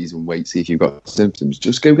 14 days and wait to see if you've got symptoms.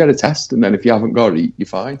 Just go get a test, and then if you haven't got it, you're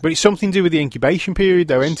fine. But it's something to do with the incubation period,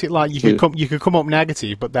 though, isn't it? Like you could come up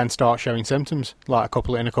negative, but then start showing symptoms like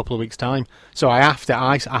in a couple of weeks' time. So I have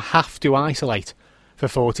to isolate for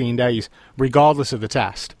 14 days, regardless of the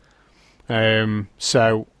test.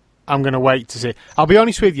 So I'm going to wait to see. I'll be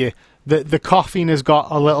honest with you, the coughing has got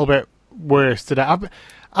a little bit worse today.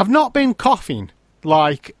 I've not been coughing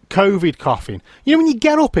like COVID coughing. You know when you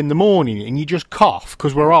get up in the morning and you just cough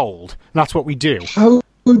because we're old? That's what we do. How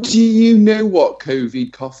do you know what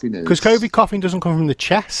COVID coughing is? Because COVID coughing doesn't come from the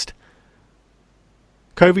chest.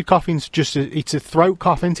 COVID coughing's just it's a throat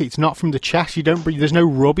cough, isn't it? It's not from the chest. You don't bring, there's no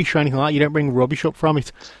rubbish or anything like that. You don't bring rubbish up from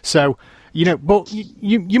it. So, you know, but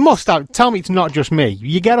you must have, tell me it's not just me.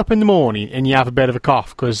 You get up in the morning and you have a bit of a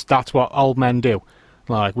cough because that's what old men do.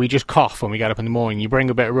 Like, we just cough when we get up in the morning. You bring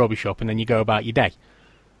a bit of rubbish up and then you go about your day.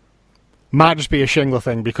 Might just be a shingle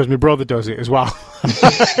thing because my brother does it as well.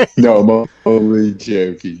 No, I'm only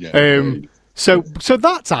joking. Yeah. So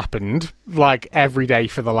that's happened like every day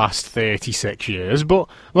for the last 36 years. But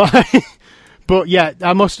yeah,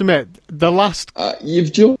 I must admit, the last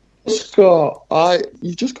you've just got a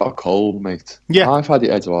cold, mate. Yeah, I've had it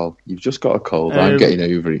as well. You've just got a cold. I'm getting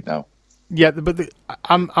over it now. Yeah, but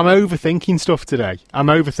I'm overthinking stuff today. I'm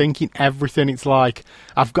overthinking everything. It's like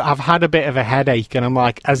I've had a bit of a headache, and I'm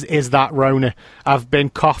like, is that Rona? I've been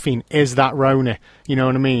coughing. Is that Rona? You know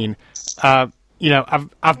what I mean? You know,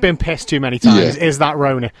 I've been pissed too many times. Yeah. Is that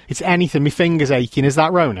Rona? It's anything. My finger's aching. Is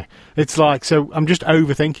that Rona? It's like, so I'm just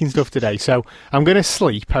overthinking stuff today. So I'm going to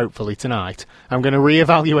sleep, hopefully, tonight. I'm going to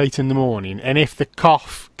reevaluate in the morning. And if the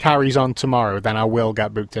cough carries on tomorrow, then I will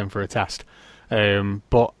get booked in for a test.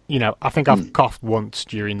 But, you know, I think I've coughed once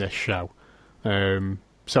during this show.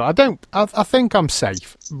 So I think I'm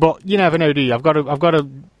safe. But you never know, do you? I've got to,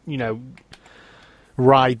 you know,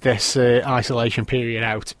 ride this isolation period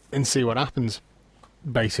out and see what happens.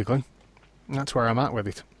 Basically, that's where I'm at with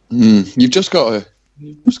it. You've just got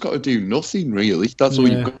to do nothing really. That's all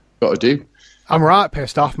you've got to do. I'm right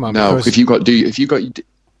pissed off, man. No, if you got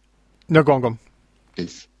no, go on.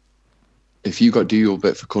 If you got to do your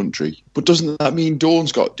bit for country, but doesn't that mean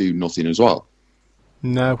Dawn's got to do nothing as well?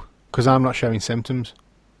 No, because I'm not showing symptoms.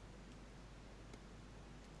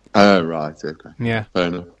 Oh, right, okay. Yeah. Fair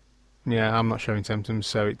enough. Yeah, I'm not showing symptoms,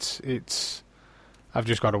 so it's. I've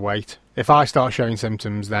just got to wait. If I start showing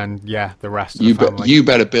symptoms, then yeah, the rest of the family. You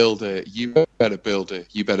better build a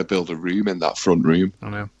room in that front room. I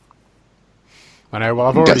know. Well,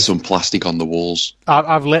 I've already get some plastic on the walls.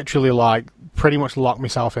 I've literally like pretty much locked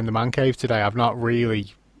myself in the man cave today. I've not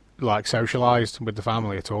really like socialised with the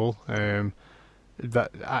family at all.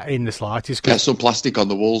 That in the slightest. Get some plastic on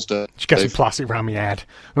the walls, Dave. Just get some plastic around my head.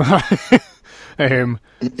 So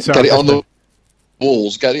get it on the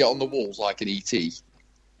walls. Get it on the walls like an ET.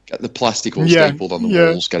 Get the plastic all stapled on the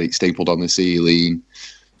walls. Get it stapled on the ceiling.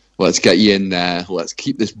 Let's get you in there. Let's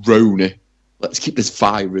keep this Rona. Let's keep this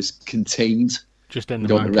virus contained. Just in the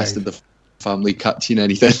don't want the rest of the family catching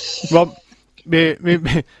anything. Well, my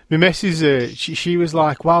missus, she was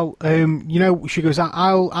like, well, you know, she goes,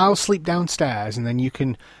 I'll sleep downstairs and then you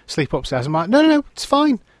can sleep upstairs. I'm like, no, it's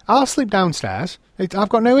fine. I'll sleep downstairs. I've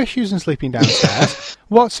got no issues in sleeping downstairs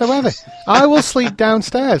whatsoever. I will sleep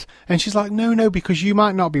downstairs. And she's like, no, because you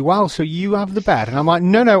might not be well, so you have the bed. And I'm like,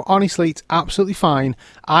 no, honestly, it's absolutely fine.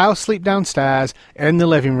 I'll sleep downstairs in the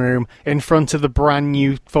living room in front of the brand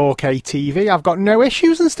new 4K TV. I've got no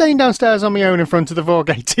issues in staying downstairs on my own in front of the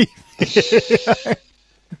 4K TV.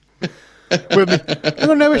 I've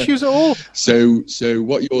got no issues at all. So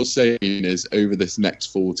what you're saying is over this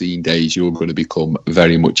next 14 days, you're going to become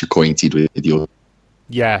very much acquainted with your...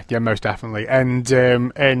 Yeah, most definitely. And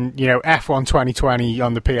you know, F1 2020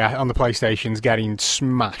 on the PlayStation's getting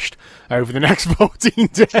smashed over the next 14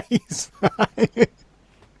 days.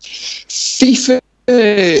 FIFA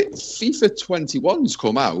 21's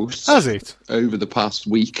come out. Has it? Over the past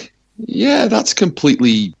week. Yeah, that's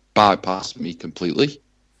completely bypassed me completely.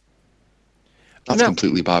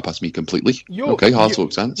 Completely bypassed me completely. Okay, hard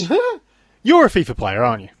talk sense. You're a FIFA player,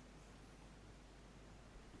 aren't you?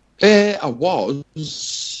 I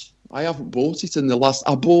was. I haven't bought it in the last.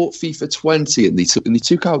 I bought FIFA 20 and they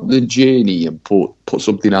took out the journey and put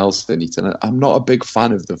something else in it. And I'm not a big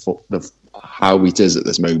fan of the how it is at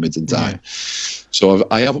this moment in time. Yeah. So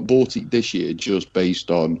I haven't bought it this year just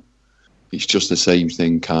based on it's just the same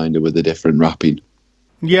thing kind of with a different wrapping.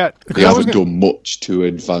 Yeah, they haven't done much to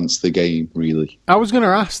advance the game, really. I was going to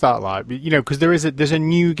ask that, like, you know, because there's a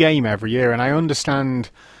new game every year, and I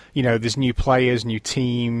understand, there's new players, new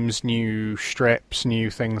teams, new strips, new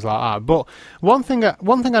things like that. But one thing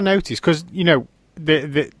I noticed, because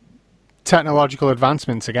the technological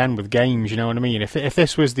advancements again with games, you know what I mean? If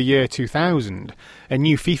this was the year 2000, a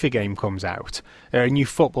new FIFA game comes out, a new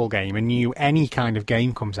football game, a new any kind of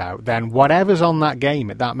game comes out, then whatever's on that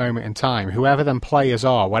game at that moment in time, whoever them players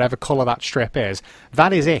are, whatever colour that strip is,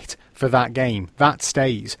 that is it for that game. That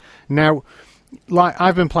stays. Now, like,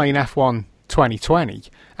 I've been playing F1 2020,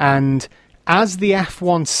 and as the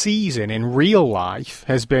F1 season in real life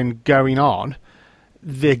has been going on,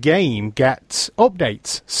 the game gets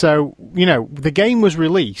updates. So, the game was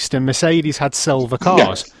released and Mercedes had silver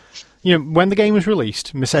cars. Yeah. When the game was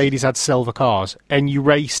released, Mercedes had silver cars and you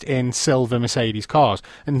raced in silver Mercedes cars.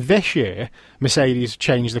 And this year, Mercedes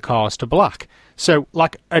changed the cars to black. So,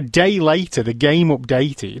 like, a day later, the game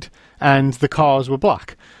updated and the cars were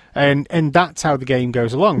black. And that's how the game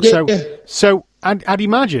goes along. Yeah. So I'd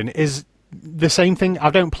imagine is the same thing. I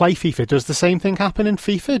don't play FIFA. Does the same thing happen in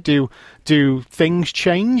FIFA? Do things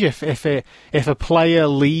change if a player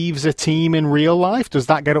leaves a team in real life? Does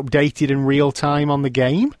that get updated in real time on the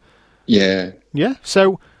game? Yeah. Yeah.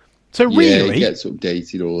 So really, it gets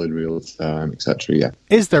updated all in real time, etc. Yeah.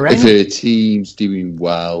 Is there if any? a team's doing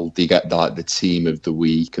well, they get like the team of the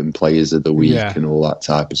week and players of the week and all that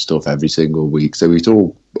type of stuff every single week. So it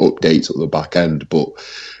all updates at the back end, but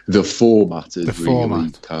the format is really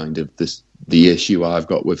kind of the issue I've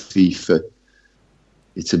got with FIFA.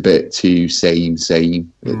 It's a bit too same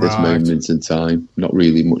at this moment in time. Not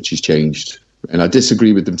really much has changed, and I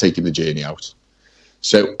disagree with them taking the journey out.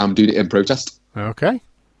 So I'm doing it in protest. Okay.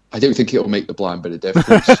 I don't think it'll make the blind bit of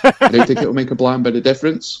difference. I don't think it'll make a blind bit of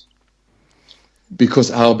difference.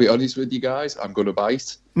 Because I'll be honest with you guys, I'm going to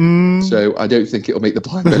bite. So I don't think it'll make the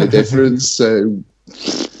blind bit of difference. So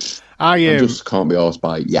I just can't be arsed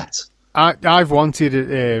by it yet. I've wanted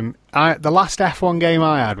it. The last F1 game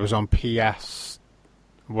I had was on PS.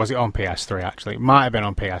 Was it on PS3 actually? It might have been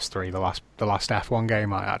on PS3. The last F1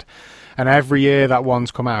 game I had. And every year that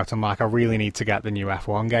one's come out, I'm like, I really need to get the new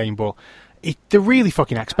F1 game, but they're really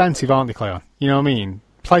fucking expensive, aren't they, Cleon? You know what I mean?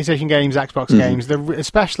 PlayStation games, Xbox games, they're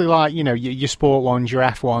especially like, your sport ones, your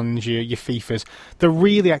F1s, your FIFAs, they're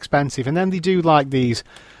really expensive. And then they do like these,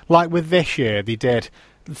 like with this year, they did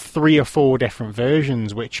 3 or 4 different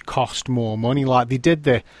versions which cost more money. Like they did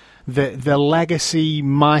the Legacy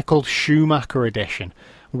Michael Schumacher edition,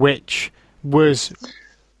 which was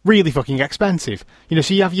really fucking expensive.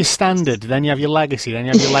 So you have your standard, then you have your legacy, then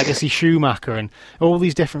you have your legacy Schumacher, and all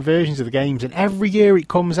these different versions of the games. And every year it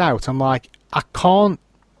comes out, I'm like, I can't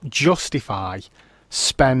justify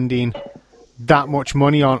spending that much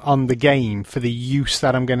money on the game for the use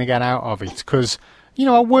that I'm going to get out of it. Because,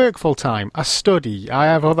 I work full time, I study, I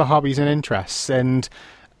have other hobbies and interests, and,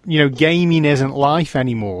 gaming isn't life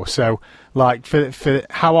anymore. So, like, for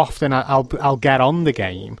how often I'll get on the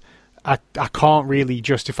game, I can't really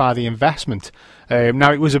justify the investment.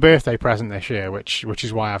 Now, it was a birthday present this year, which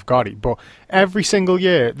is why I've got it. But every single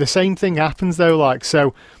year, the same thing happens, though. Like,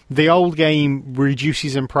 so the old game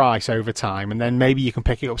reduces in price over time, and then maybe you can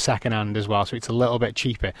pick it up second-hand as well, so it's a little bit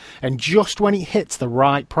cheaper. And just when it hits the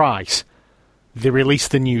right price, they release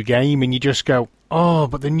the new game, and you just go, oh,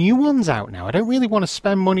 but the new one's out now. I don't really want to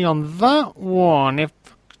spend money on that one.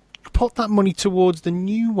 Put that money towards the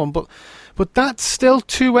new one, but that's still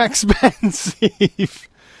too expensive.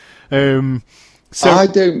 The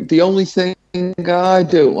only thing I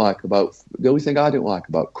don't like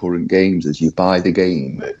about current games is you buy the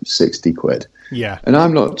game at 60 quid. Yeah. And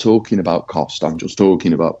I'm not talking about cost, I'm just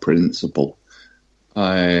talking about principle.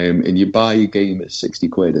 And you buy a game at 60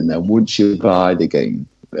 quid, and then once you buy the game,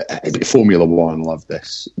 Formula One love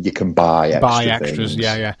this, you can buy extras.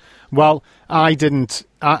 Yeah. Well, I didn't.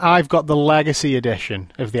 I've got the Legacy edition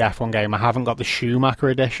of the F1 game. I haven't got the Schumacher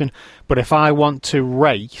edition. But if I want to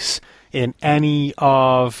race in any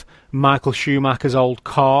of Michael Schumacher's old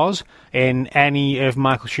cars, in any of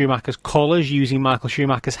Michael Schumacher's colours, using Michael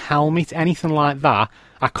Schumacher's helmet, anything like that,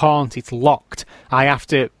 I can't. It's locked. I have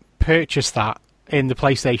to purchase that in the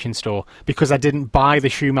PlayStation Store because I didn't buy the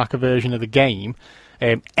Schumacher version of the game.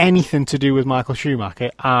 Anything to do with Michael Schumacher,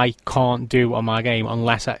 I can't do on my game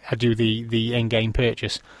unless I do the in-game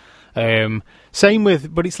purchase. Same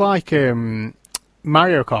with, but it's like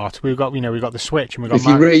Mario Kart. We've got the Switch, and we've got. If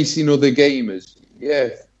you're racing other gamers,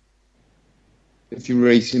 If you're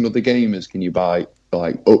racing other gamers, can you buy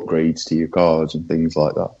like upgrades to your cars and things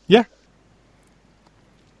like that? Yeah.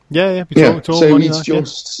 Yeah. It's all So money, it's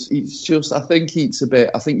just. I think it's a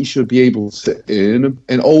bit. I think you should be able to earn them.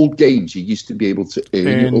 In old games, you used to be able to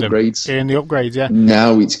earn your upgrades. Earn the upgrades, yeah.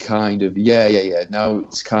 Now it's kind of Now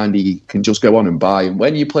it's kind of you can just go on and buy. And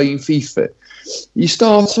when you're playing FIFA, you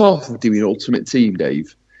start off doing Ultimate Team,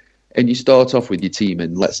 Dave, and you start off with your team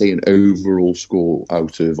and let's say an overall score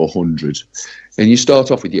out of 100, and you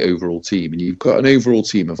start off with your overall team, and you've got an overall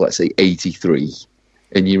team of let's say 83.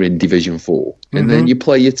 And you're in Division 4. And then you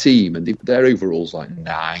play your team, and their overall's like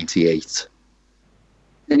 98.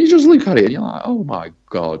 And you just look at it, and you're like, oh, my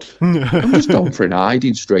God. I'm just going for an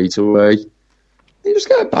hiding straight away. You just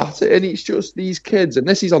get battered, and it's just these kids. And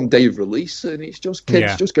this is on day of release, and it's just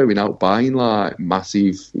kids just going out buying, like,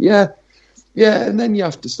 massive... Yeah, and then you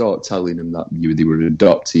have to start telling them that they were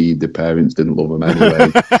adopted, the parents didn't love them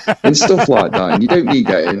anyway, and stuff like that. And you don't need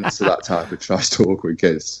to get into that type of trash talk with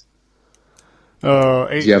kids. Do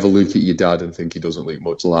you ever look at your dad and think he doesn't look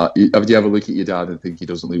much like you? Have you ever look at your dad and think he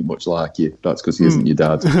doesn't look much like you? That's because he isn't your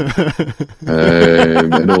dad.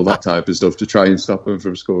 And all that type of stuff to try and stop him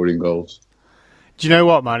from scoring goals. Do you know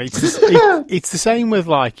what, man? It's the same with,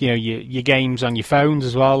 like, you know, your games on your phones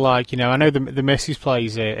as well. Like, you know, I know the missus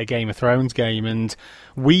plays a Game of Thrones game, and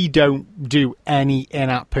we don't do any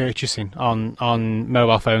in-app purchasing on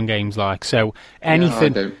mobile phone games. Like, so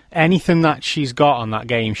anything that she's got on that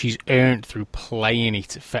game, she's earned through playing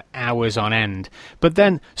it for hours on end. But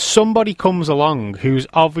then somebody comes along who's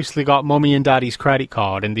obviously got mummy and daddy's credit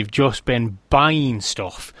card, and they've just been buying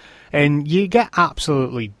stuff, and you get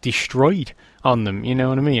absolutely destroyed on them, you know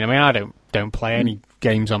what I mean? I mean, I don't play any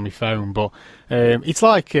games on my phone, but it's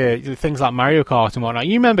like things like Mario Kart and whatnot.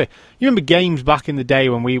 You remember games back in the day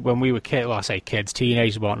when we were kids, well, I say kids,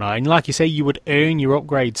 teenagers and whatnot, and like you say, you would earn your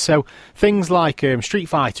upgrades. So things like Street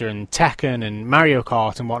Fighter and Tekken and Mario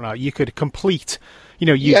Kart and whatnot, you could complete, you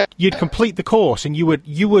know, you'd complete the course, and you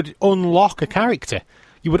would unlock a character.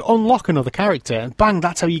 You would unlock another character, and bang,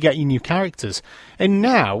 that's how you get your new characters. And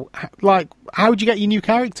now, like, how would you get your new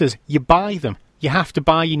characters? You buy them. You have to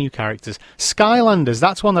buy your new characters. Skylanders,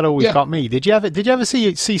 that's one that always got me. Did you ever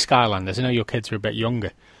see Skylanders? I know your kids are a bit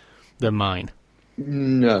younger than mine.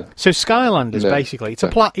 No. So Skylanders, basically, it's a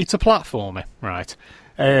platformer, right?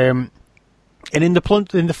 And in the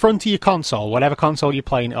front of your console, whatever console you're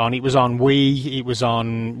playing it on, it was on Wii, it was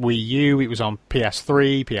on Wii U, it was on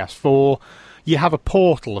PS3, PS4. You have a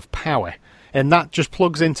portal of power, and that just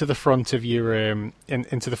plugs into the front of your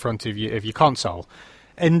into the front of your console,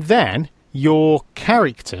 and then your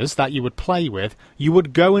characters that you would play with, you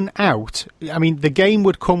would go and out. I mean, the game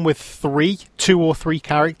would come with 2 or 3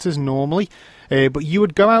 characters normally, but you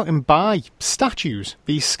would go out and buy statues.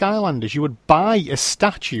 These Skylanders, you would buy a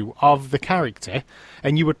statue of the character,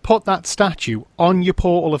 and you would put that statue on your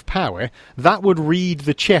portal of power. That would read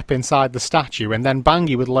the chip inside the statue, and then bang,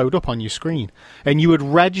 it would load up on your screen. And you would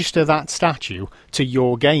register that statue to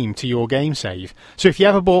your game save. So if you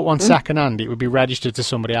ever bought one second hand, it would be registered to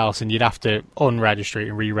somebody else, and you'd have to unregister it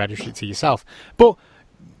and re-register it to yourself. But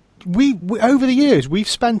we over the years, we've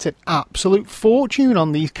spent an absolute fortune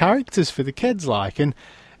on these characters for the kids, like, and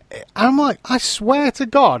I'm like, I swear to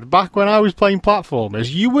God, back when I was playing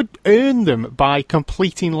platformers, you would earn them by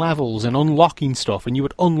completing levels and unlocking stuff, and you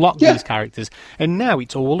would unlock these characters. And now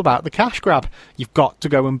it's all about the cash grab. You've got to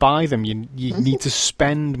go and buy them. You need to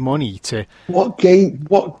spend money to... What game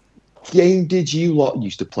did you lot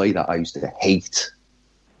used to play that I used to hate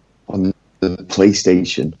on the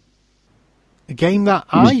PlayStation? A game that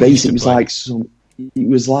it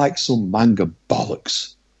was like some manga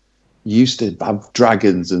bollocks. You used to have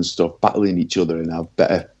dragons and stuff battling each other and have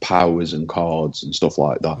better powers and cards and stuff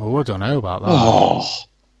like that. Oh, I don't know about that. Oh,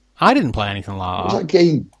 I didn't play anything like that. That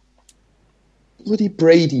game, bloody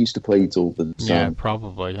Brady used to play it all the time. Yeah,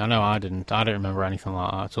 probably. I know I didn't. I don't remember anything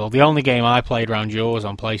like that at all. The only game I played around yours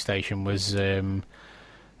on PlayStation was not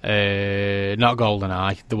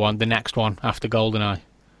GoldenEye, the next one after GoldenEye.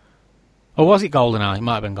 Or was it GoldenEye? It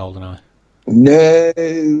might have been GoldenEye.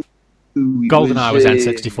 No. GoldenEye was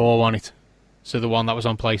N64, wasn't it? So the one that was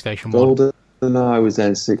on PlayStation 1. GoldenEye was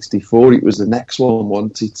N64. It was the next one,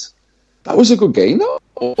 wasn't it? That was a good game, though.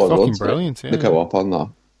 Fucking brilliant, yeah. The co-op on that.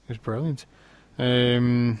 It was brilliant.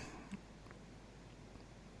 I'm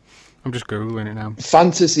just Googling it now.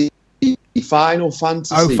 Final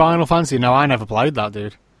Fantasy. Oh, Final Fantasy. No, I never played that,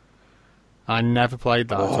 dude. I never played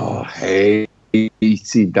that at all. I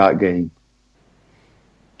hated that game.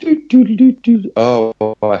 Oh,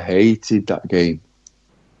 I hated that game.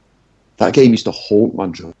 That game used to haunt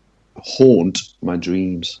my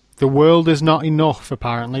dreams. The World Is Not Enough,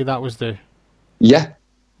 apparently. That was the... Yeah.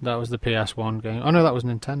 That was the PS1 game. Oh, no, that was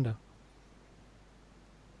Nintendo.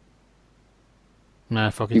 Nah,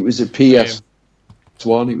 fuck it. It was a PS1.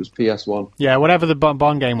 It was PS1. Yeah, whatever the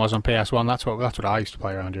Bond game was on PS1, that's what I used to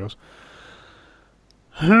play around yours.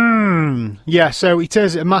 Yeah, so it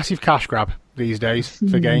is a massive cash grab these days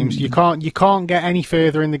for games. You can't get any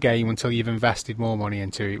further in the game until you've invested more money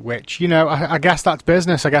into it, which, I guess that's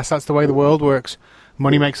business. I guess that's the way the world works.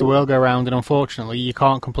 Money makes the world go round, and unfortunately you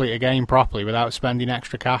can't complete a game properly without spending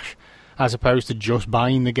extra cash, as opposed to just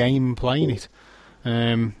buying the game and playing it.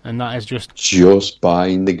 And that is just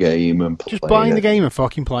buying the game and playing just buying the game and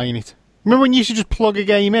fucking playing it. Remember when you used to just plug a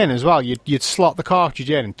game in as well? You'd slot the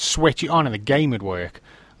cartridge in and switch it on and the game would work.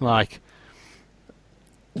 Like,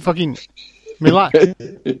 fucking... My lad got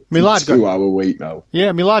 2-hour wait now.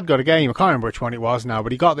 Yeah, my lad got a game. I can't remember which one it was now,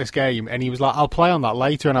 but he got this game and he was like, I'll play on that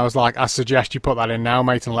later. And I was like, I suggest you put that in now,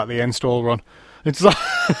 mate, and let the install run. It's like,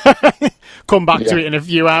 come back to it in a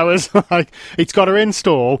few hours. Like, it's got to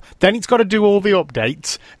install, then it's got to do all the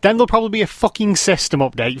updates, then there'll probably be a fucking system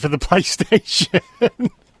update for the PlayStation.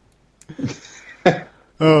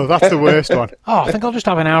 Oh, that's the worst one. Oh, I think I'll just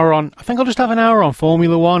have an hour on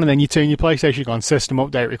Formula One, and then you turn your PlayStation on system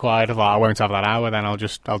update required. I'm like, I won't have that hour. Then I'll do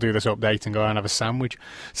this update and go and have a sandwich.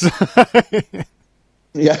 So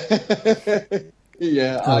yeah,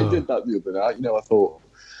 yeah. I did that the other night. I thought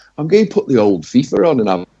I'm going to put the old FIFA on and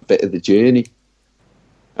have a bit of the journey,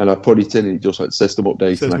 and I put it in, and it just went system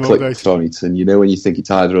update, and I clicked on it, and when you think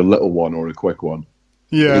it's either a little one or a quick one,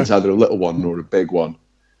 it's either a little one or a big one.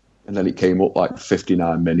 And then it came up like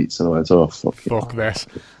 59 minutes, and I went, "Oh fuck this!"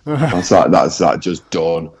 That's that just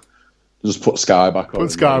done. Just put Sky back on.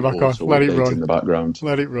 Put Sky back on. Let it run in the background.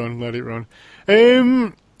 Let it run.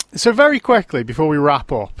 So very quickly before we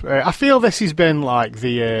wrap up, I feel this has been like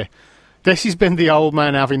the old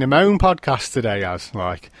man having a moan podcast today. As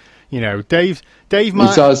Dave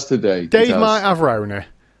might have Rona.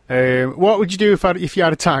 What would you do if you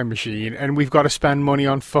had a time machine and we've got to spend money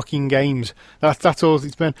on fucking games? That's all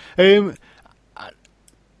it's been.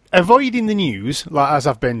 Avoiding the news, like as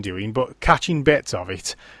I've been doing, but catching bits of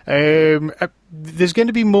it. There's going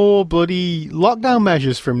to be more bloody lockdown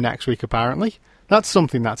measures from next week, apparently. That's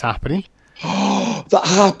something that's happening. That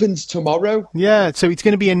happens tomorrow? Yeah, so it's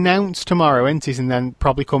going to be announced tomorrow, isn't it? And then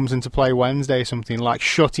probably comes into play Wednesday or something, like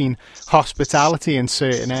shutting hospitality in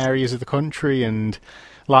certain areas of the country, and...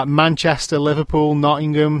 like Manchester, Liverpool,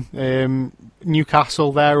 Nottingham,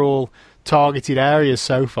 Newcastle, they're all targeted areas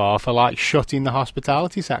so far for like shutting the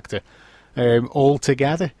hospitality sector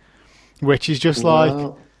altogether, which is just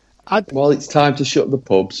well, it's time to shut the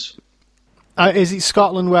pubs. Is it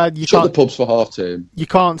Scotland where you shut the pubs for half term? You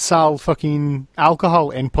can't sell fucking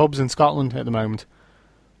alcohol in pubs in Scotland at the moment,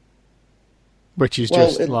 which is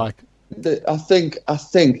I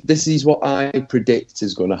think this is what I predict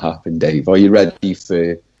is going to happen, Dave. Are you ready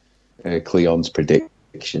for Cleon's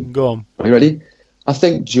prediction? Go on. Are you ready? I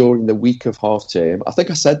think during the week of half term, I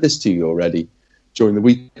think I said this to you already. During the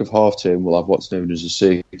week of half term, we'll have what's known as a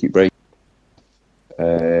circuit break,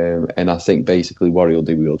 and I think basically what he'll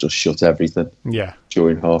do, we'll just shut everything. Yeah.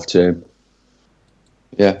 During half term.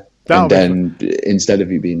 Yeah. Then instead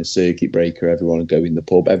of it being a circuit breaker, everyone will go in the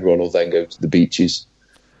pub. Everyone will then go to the beaches.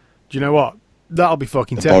 Do you know what? That'll be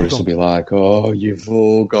fucking typical. Boris will be like, "Oh, you've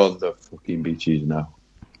all gone to the fucking beaches now."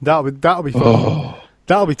 That'll be fucking.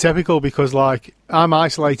 That'll be typical because, like, I'm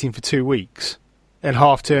isolating for 2 weeks, and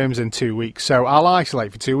half terms in 2 weeks. So I'll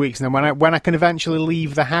isolate for 2 weeks, and then when I can eventually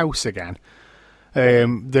leave the house again,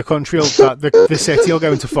 the country, the city will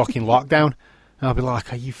go into fucking lockdown, and I'll be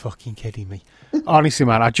like, "Are you fucking kidding me?" Honestly,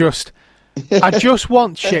 man, I just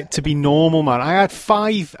want shit to be normal, man. I had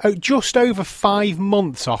just over 5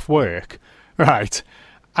 months off work, right?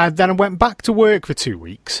 And then I went back to work for 2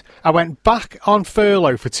 weeks. I went back on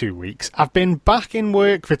furlough for 2 weeks. I've been back in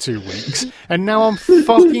work for 2 weeks. And now I'm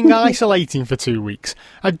fucking isolating for 2 weeks.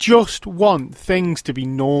 I just want things to be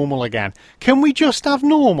normal again. Can we just have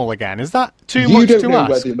normal again? Is that too much to ask? You don't know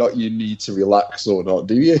whether or not you need to relax or not,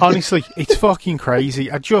 do you? Honestly, it's fucking crazy.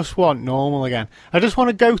 I just want normal again. I just want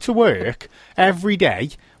to go to work every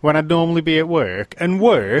day when I'd normally be at work and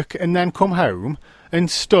then come home and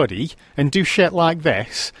study and do shit like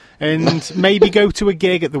this and maybe go to a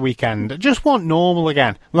gig at the weekend. I just want normal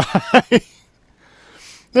again. I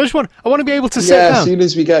want to be able to sit down. Yeah, as soon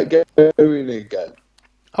as we get going again.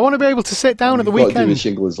 I want to be able to sit down at the weekend. Got to do the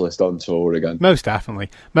Schindler's List on tour again. Most definitely.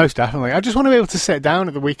 I just want to be able to sit down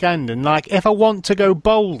at the weekend and, like, if I want to go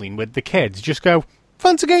bowling with the kids, just go,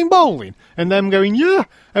 fancy game bowling? And them going, yeah.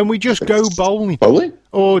 And we just go bowling. Bowling?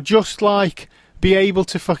 Or just, like, be able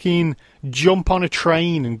to fucking jump on a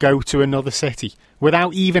train and go to another city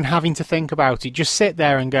without even having to think about it. Just sit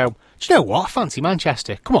there and go, do you know what? I fancy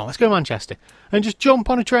Manchester. Come on, let's go to Manchester. And just jump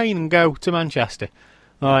on a train and go to Manchester.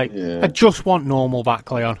 Like, I just want normal back,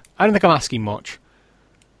 Leon. I don't think I'm asking much.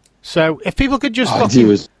 So, if people could just...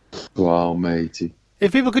 Wow, matey.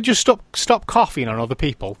 If people could just stop coughing on other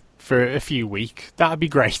people for a few weeks, that'd be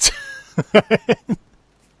great.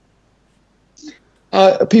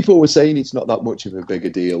 People were saying it's not that much of a bigger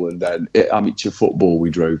deal, and then at amateur football we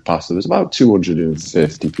drove past, there was about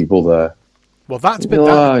 250 people there. Well, that's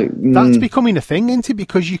becoming a thing, isn't it?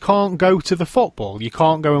 Because you can't go to the football, you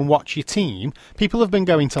can't go and watch your team. People have been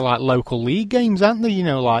going to like local league games, haven't they? You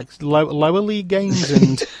know, like lower league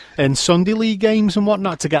games and Sunday league games and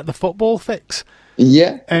whatnot to get the football fix.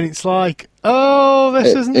 Yeah, and it's like, oh,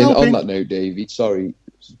 this isn't helping. On that note, David, sorry,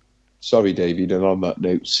 David. And on that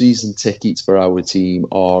note, season tickets for our team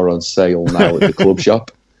are on sale now at the club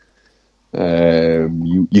shop.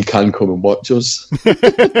 You can come and watch us.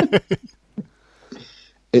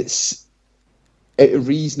 It's a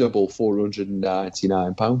reasonable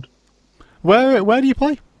 £499. Where do you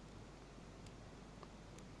play?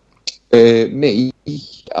 Me,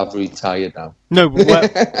 I've retired now. No,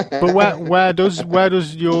 but where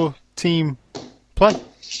does your team play?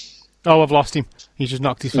 Oh, I've lost him. He's just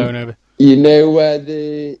knocked his phone over. You know where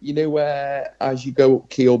as you go up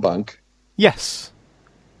Keel Bank? Yes.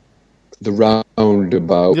 The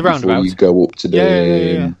roundabout. Before you go up to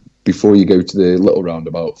the before you go to the little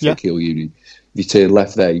roundabout for Keel Union. If you turn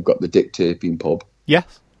left there, you've got the Dick Turpin pub.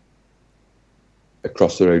 Yes.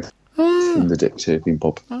 Across the road from the Dick Turpin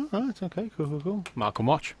pub. Oh, right, okay, cool. Mark and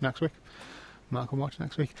watch next week.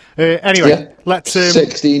 Anyway, let's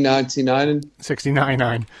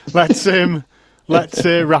 $16.99. Let's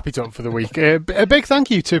wrap it up for the week. A big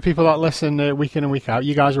thank you to people that listen week in and week out.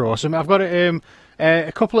 You guys are awesome. I've got a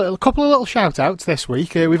couple of little shout outs this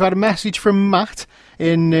week. We've had a message from Matt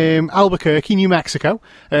in Albuquerque, New Mexico.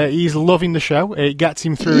 He's loving the show. It gets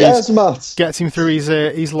him through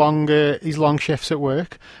his long shifts at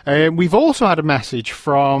work. We've also had a message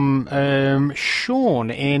from Sean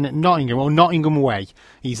in Nottingham, or Nottingham Way.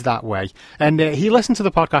 He's that way. And he listened to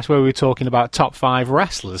the podcast where we were talking about top 5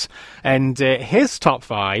 wrestlers. And his top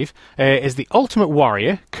 5 is The Ultimate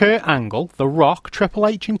Warrior, Kurt Angle, The Rock, Triple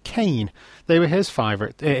H, and Kane. They were his five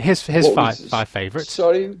favourites.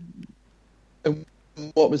 Sorry,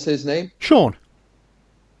 what was his name? Sean,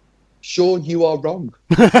 you are wrong.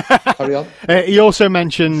 Carry on. He also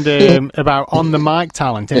mentioned about on the mic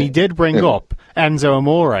talent, and he did bring up Enzo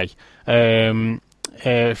Amore.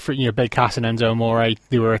 Big Cass and Enzo Amore,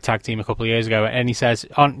 they were a tag team a couple of years ago, and he says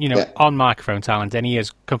on microphone talent, and he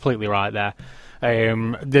is completely right there.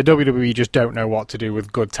 The WWE just don't know what to do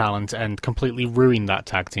with good talent and completely ruined that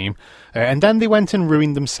tag team. And then they went and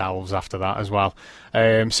ruined themselves after that as well.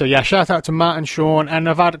 Shout out to Matt and Sean. And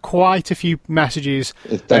I've had quite a few messages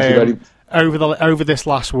over this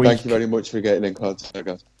last week. Thank you very much for getting in contact,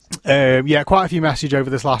 guys. Quite a few messages over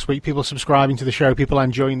this last week. People subscribing to the show, people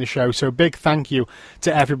enjoying the show. So big thank you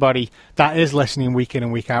to everybody that is listening week in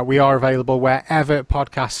and week out. We are available wherever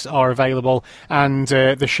podcasts are available, and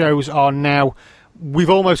the shows are now. We've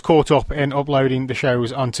almost caught up in uploading the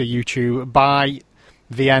shows onto YouTube. By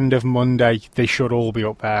the end of Monday, they should all be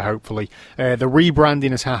up there, hopefully. The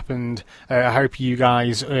rebranding has happened. I hope you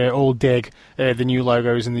guys all dig the new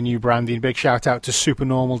logos and the new branding. Big shout out to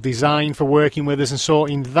Supernormal Design for working with us and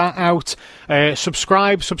sorting that out.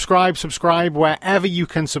 Subscribe wherever you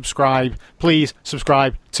can subscribe. Please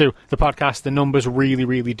subscribe to the podcast. The numbers really,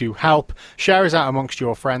 really do help. Share us out amongst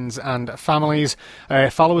your friends and families.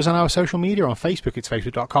 Follow us on our social media. On Facebook, it's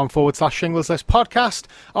facebook.com/Shingler's List Podcast.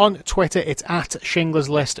 On Twitter, it's at Shingler's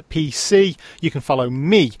List PC. You can follow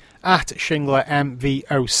me at Shingler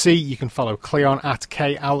MVOC. You can follow Cleon at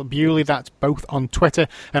KL Bewley. That's both on Twitter.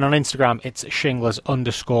 And on Instagram, it's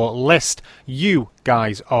Shinglers_list. You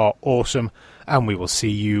guys are awesome, and we will see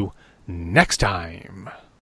you next time.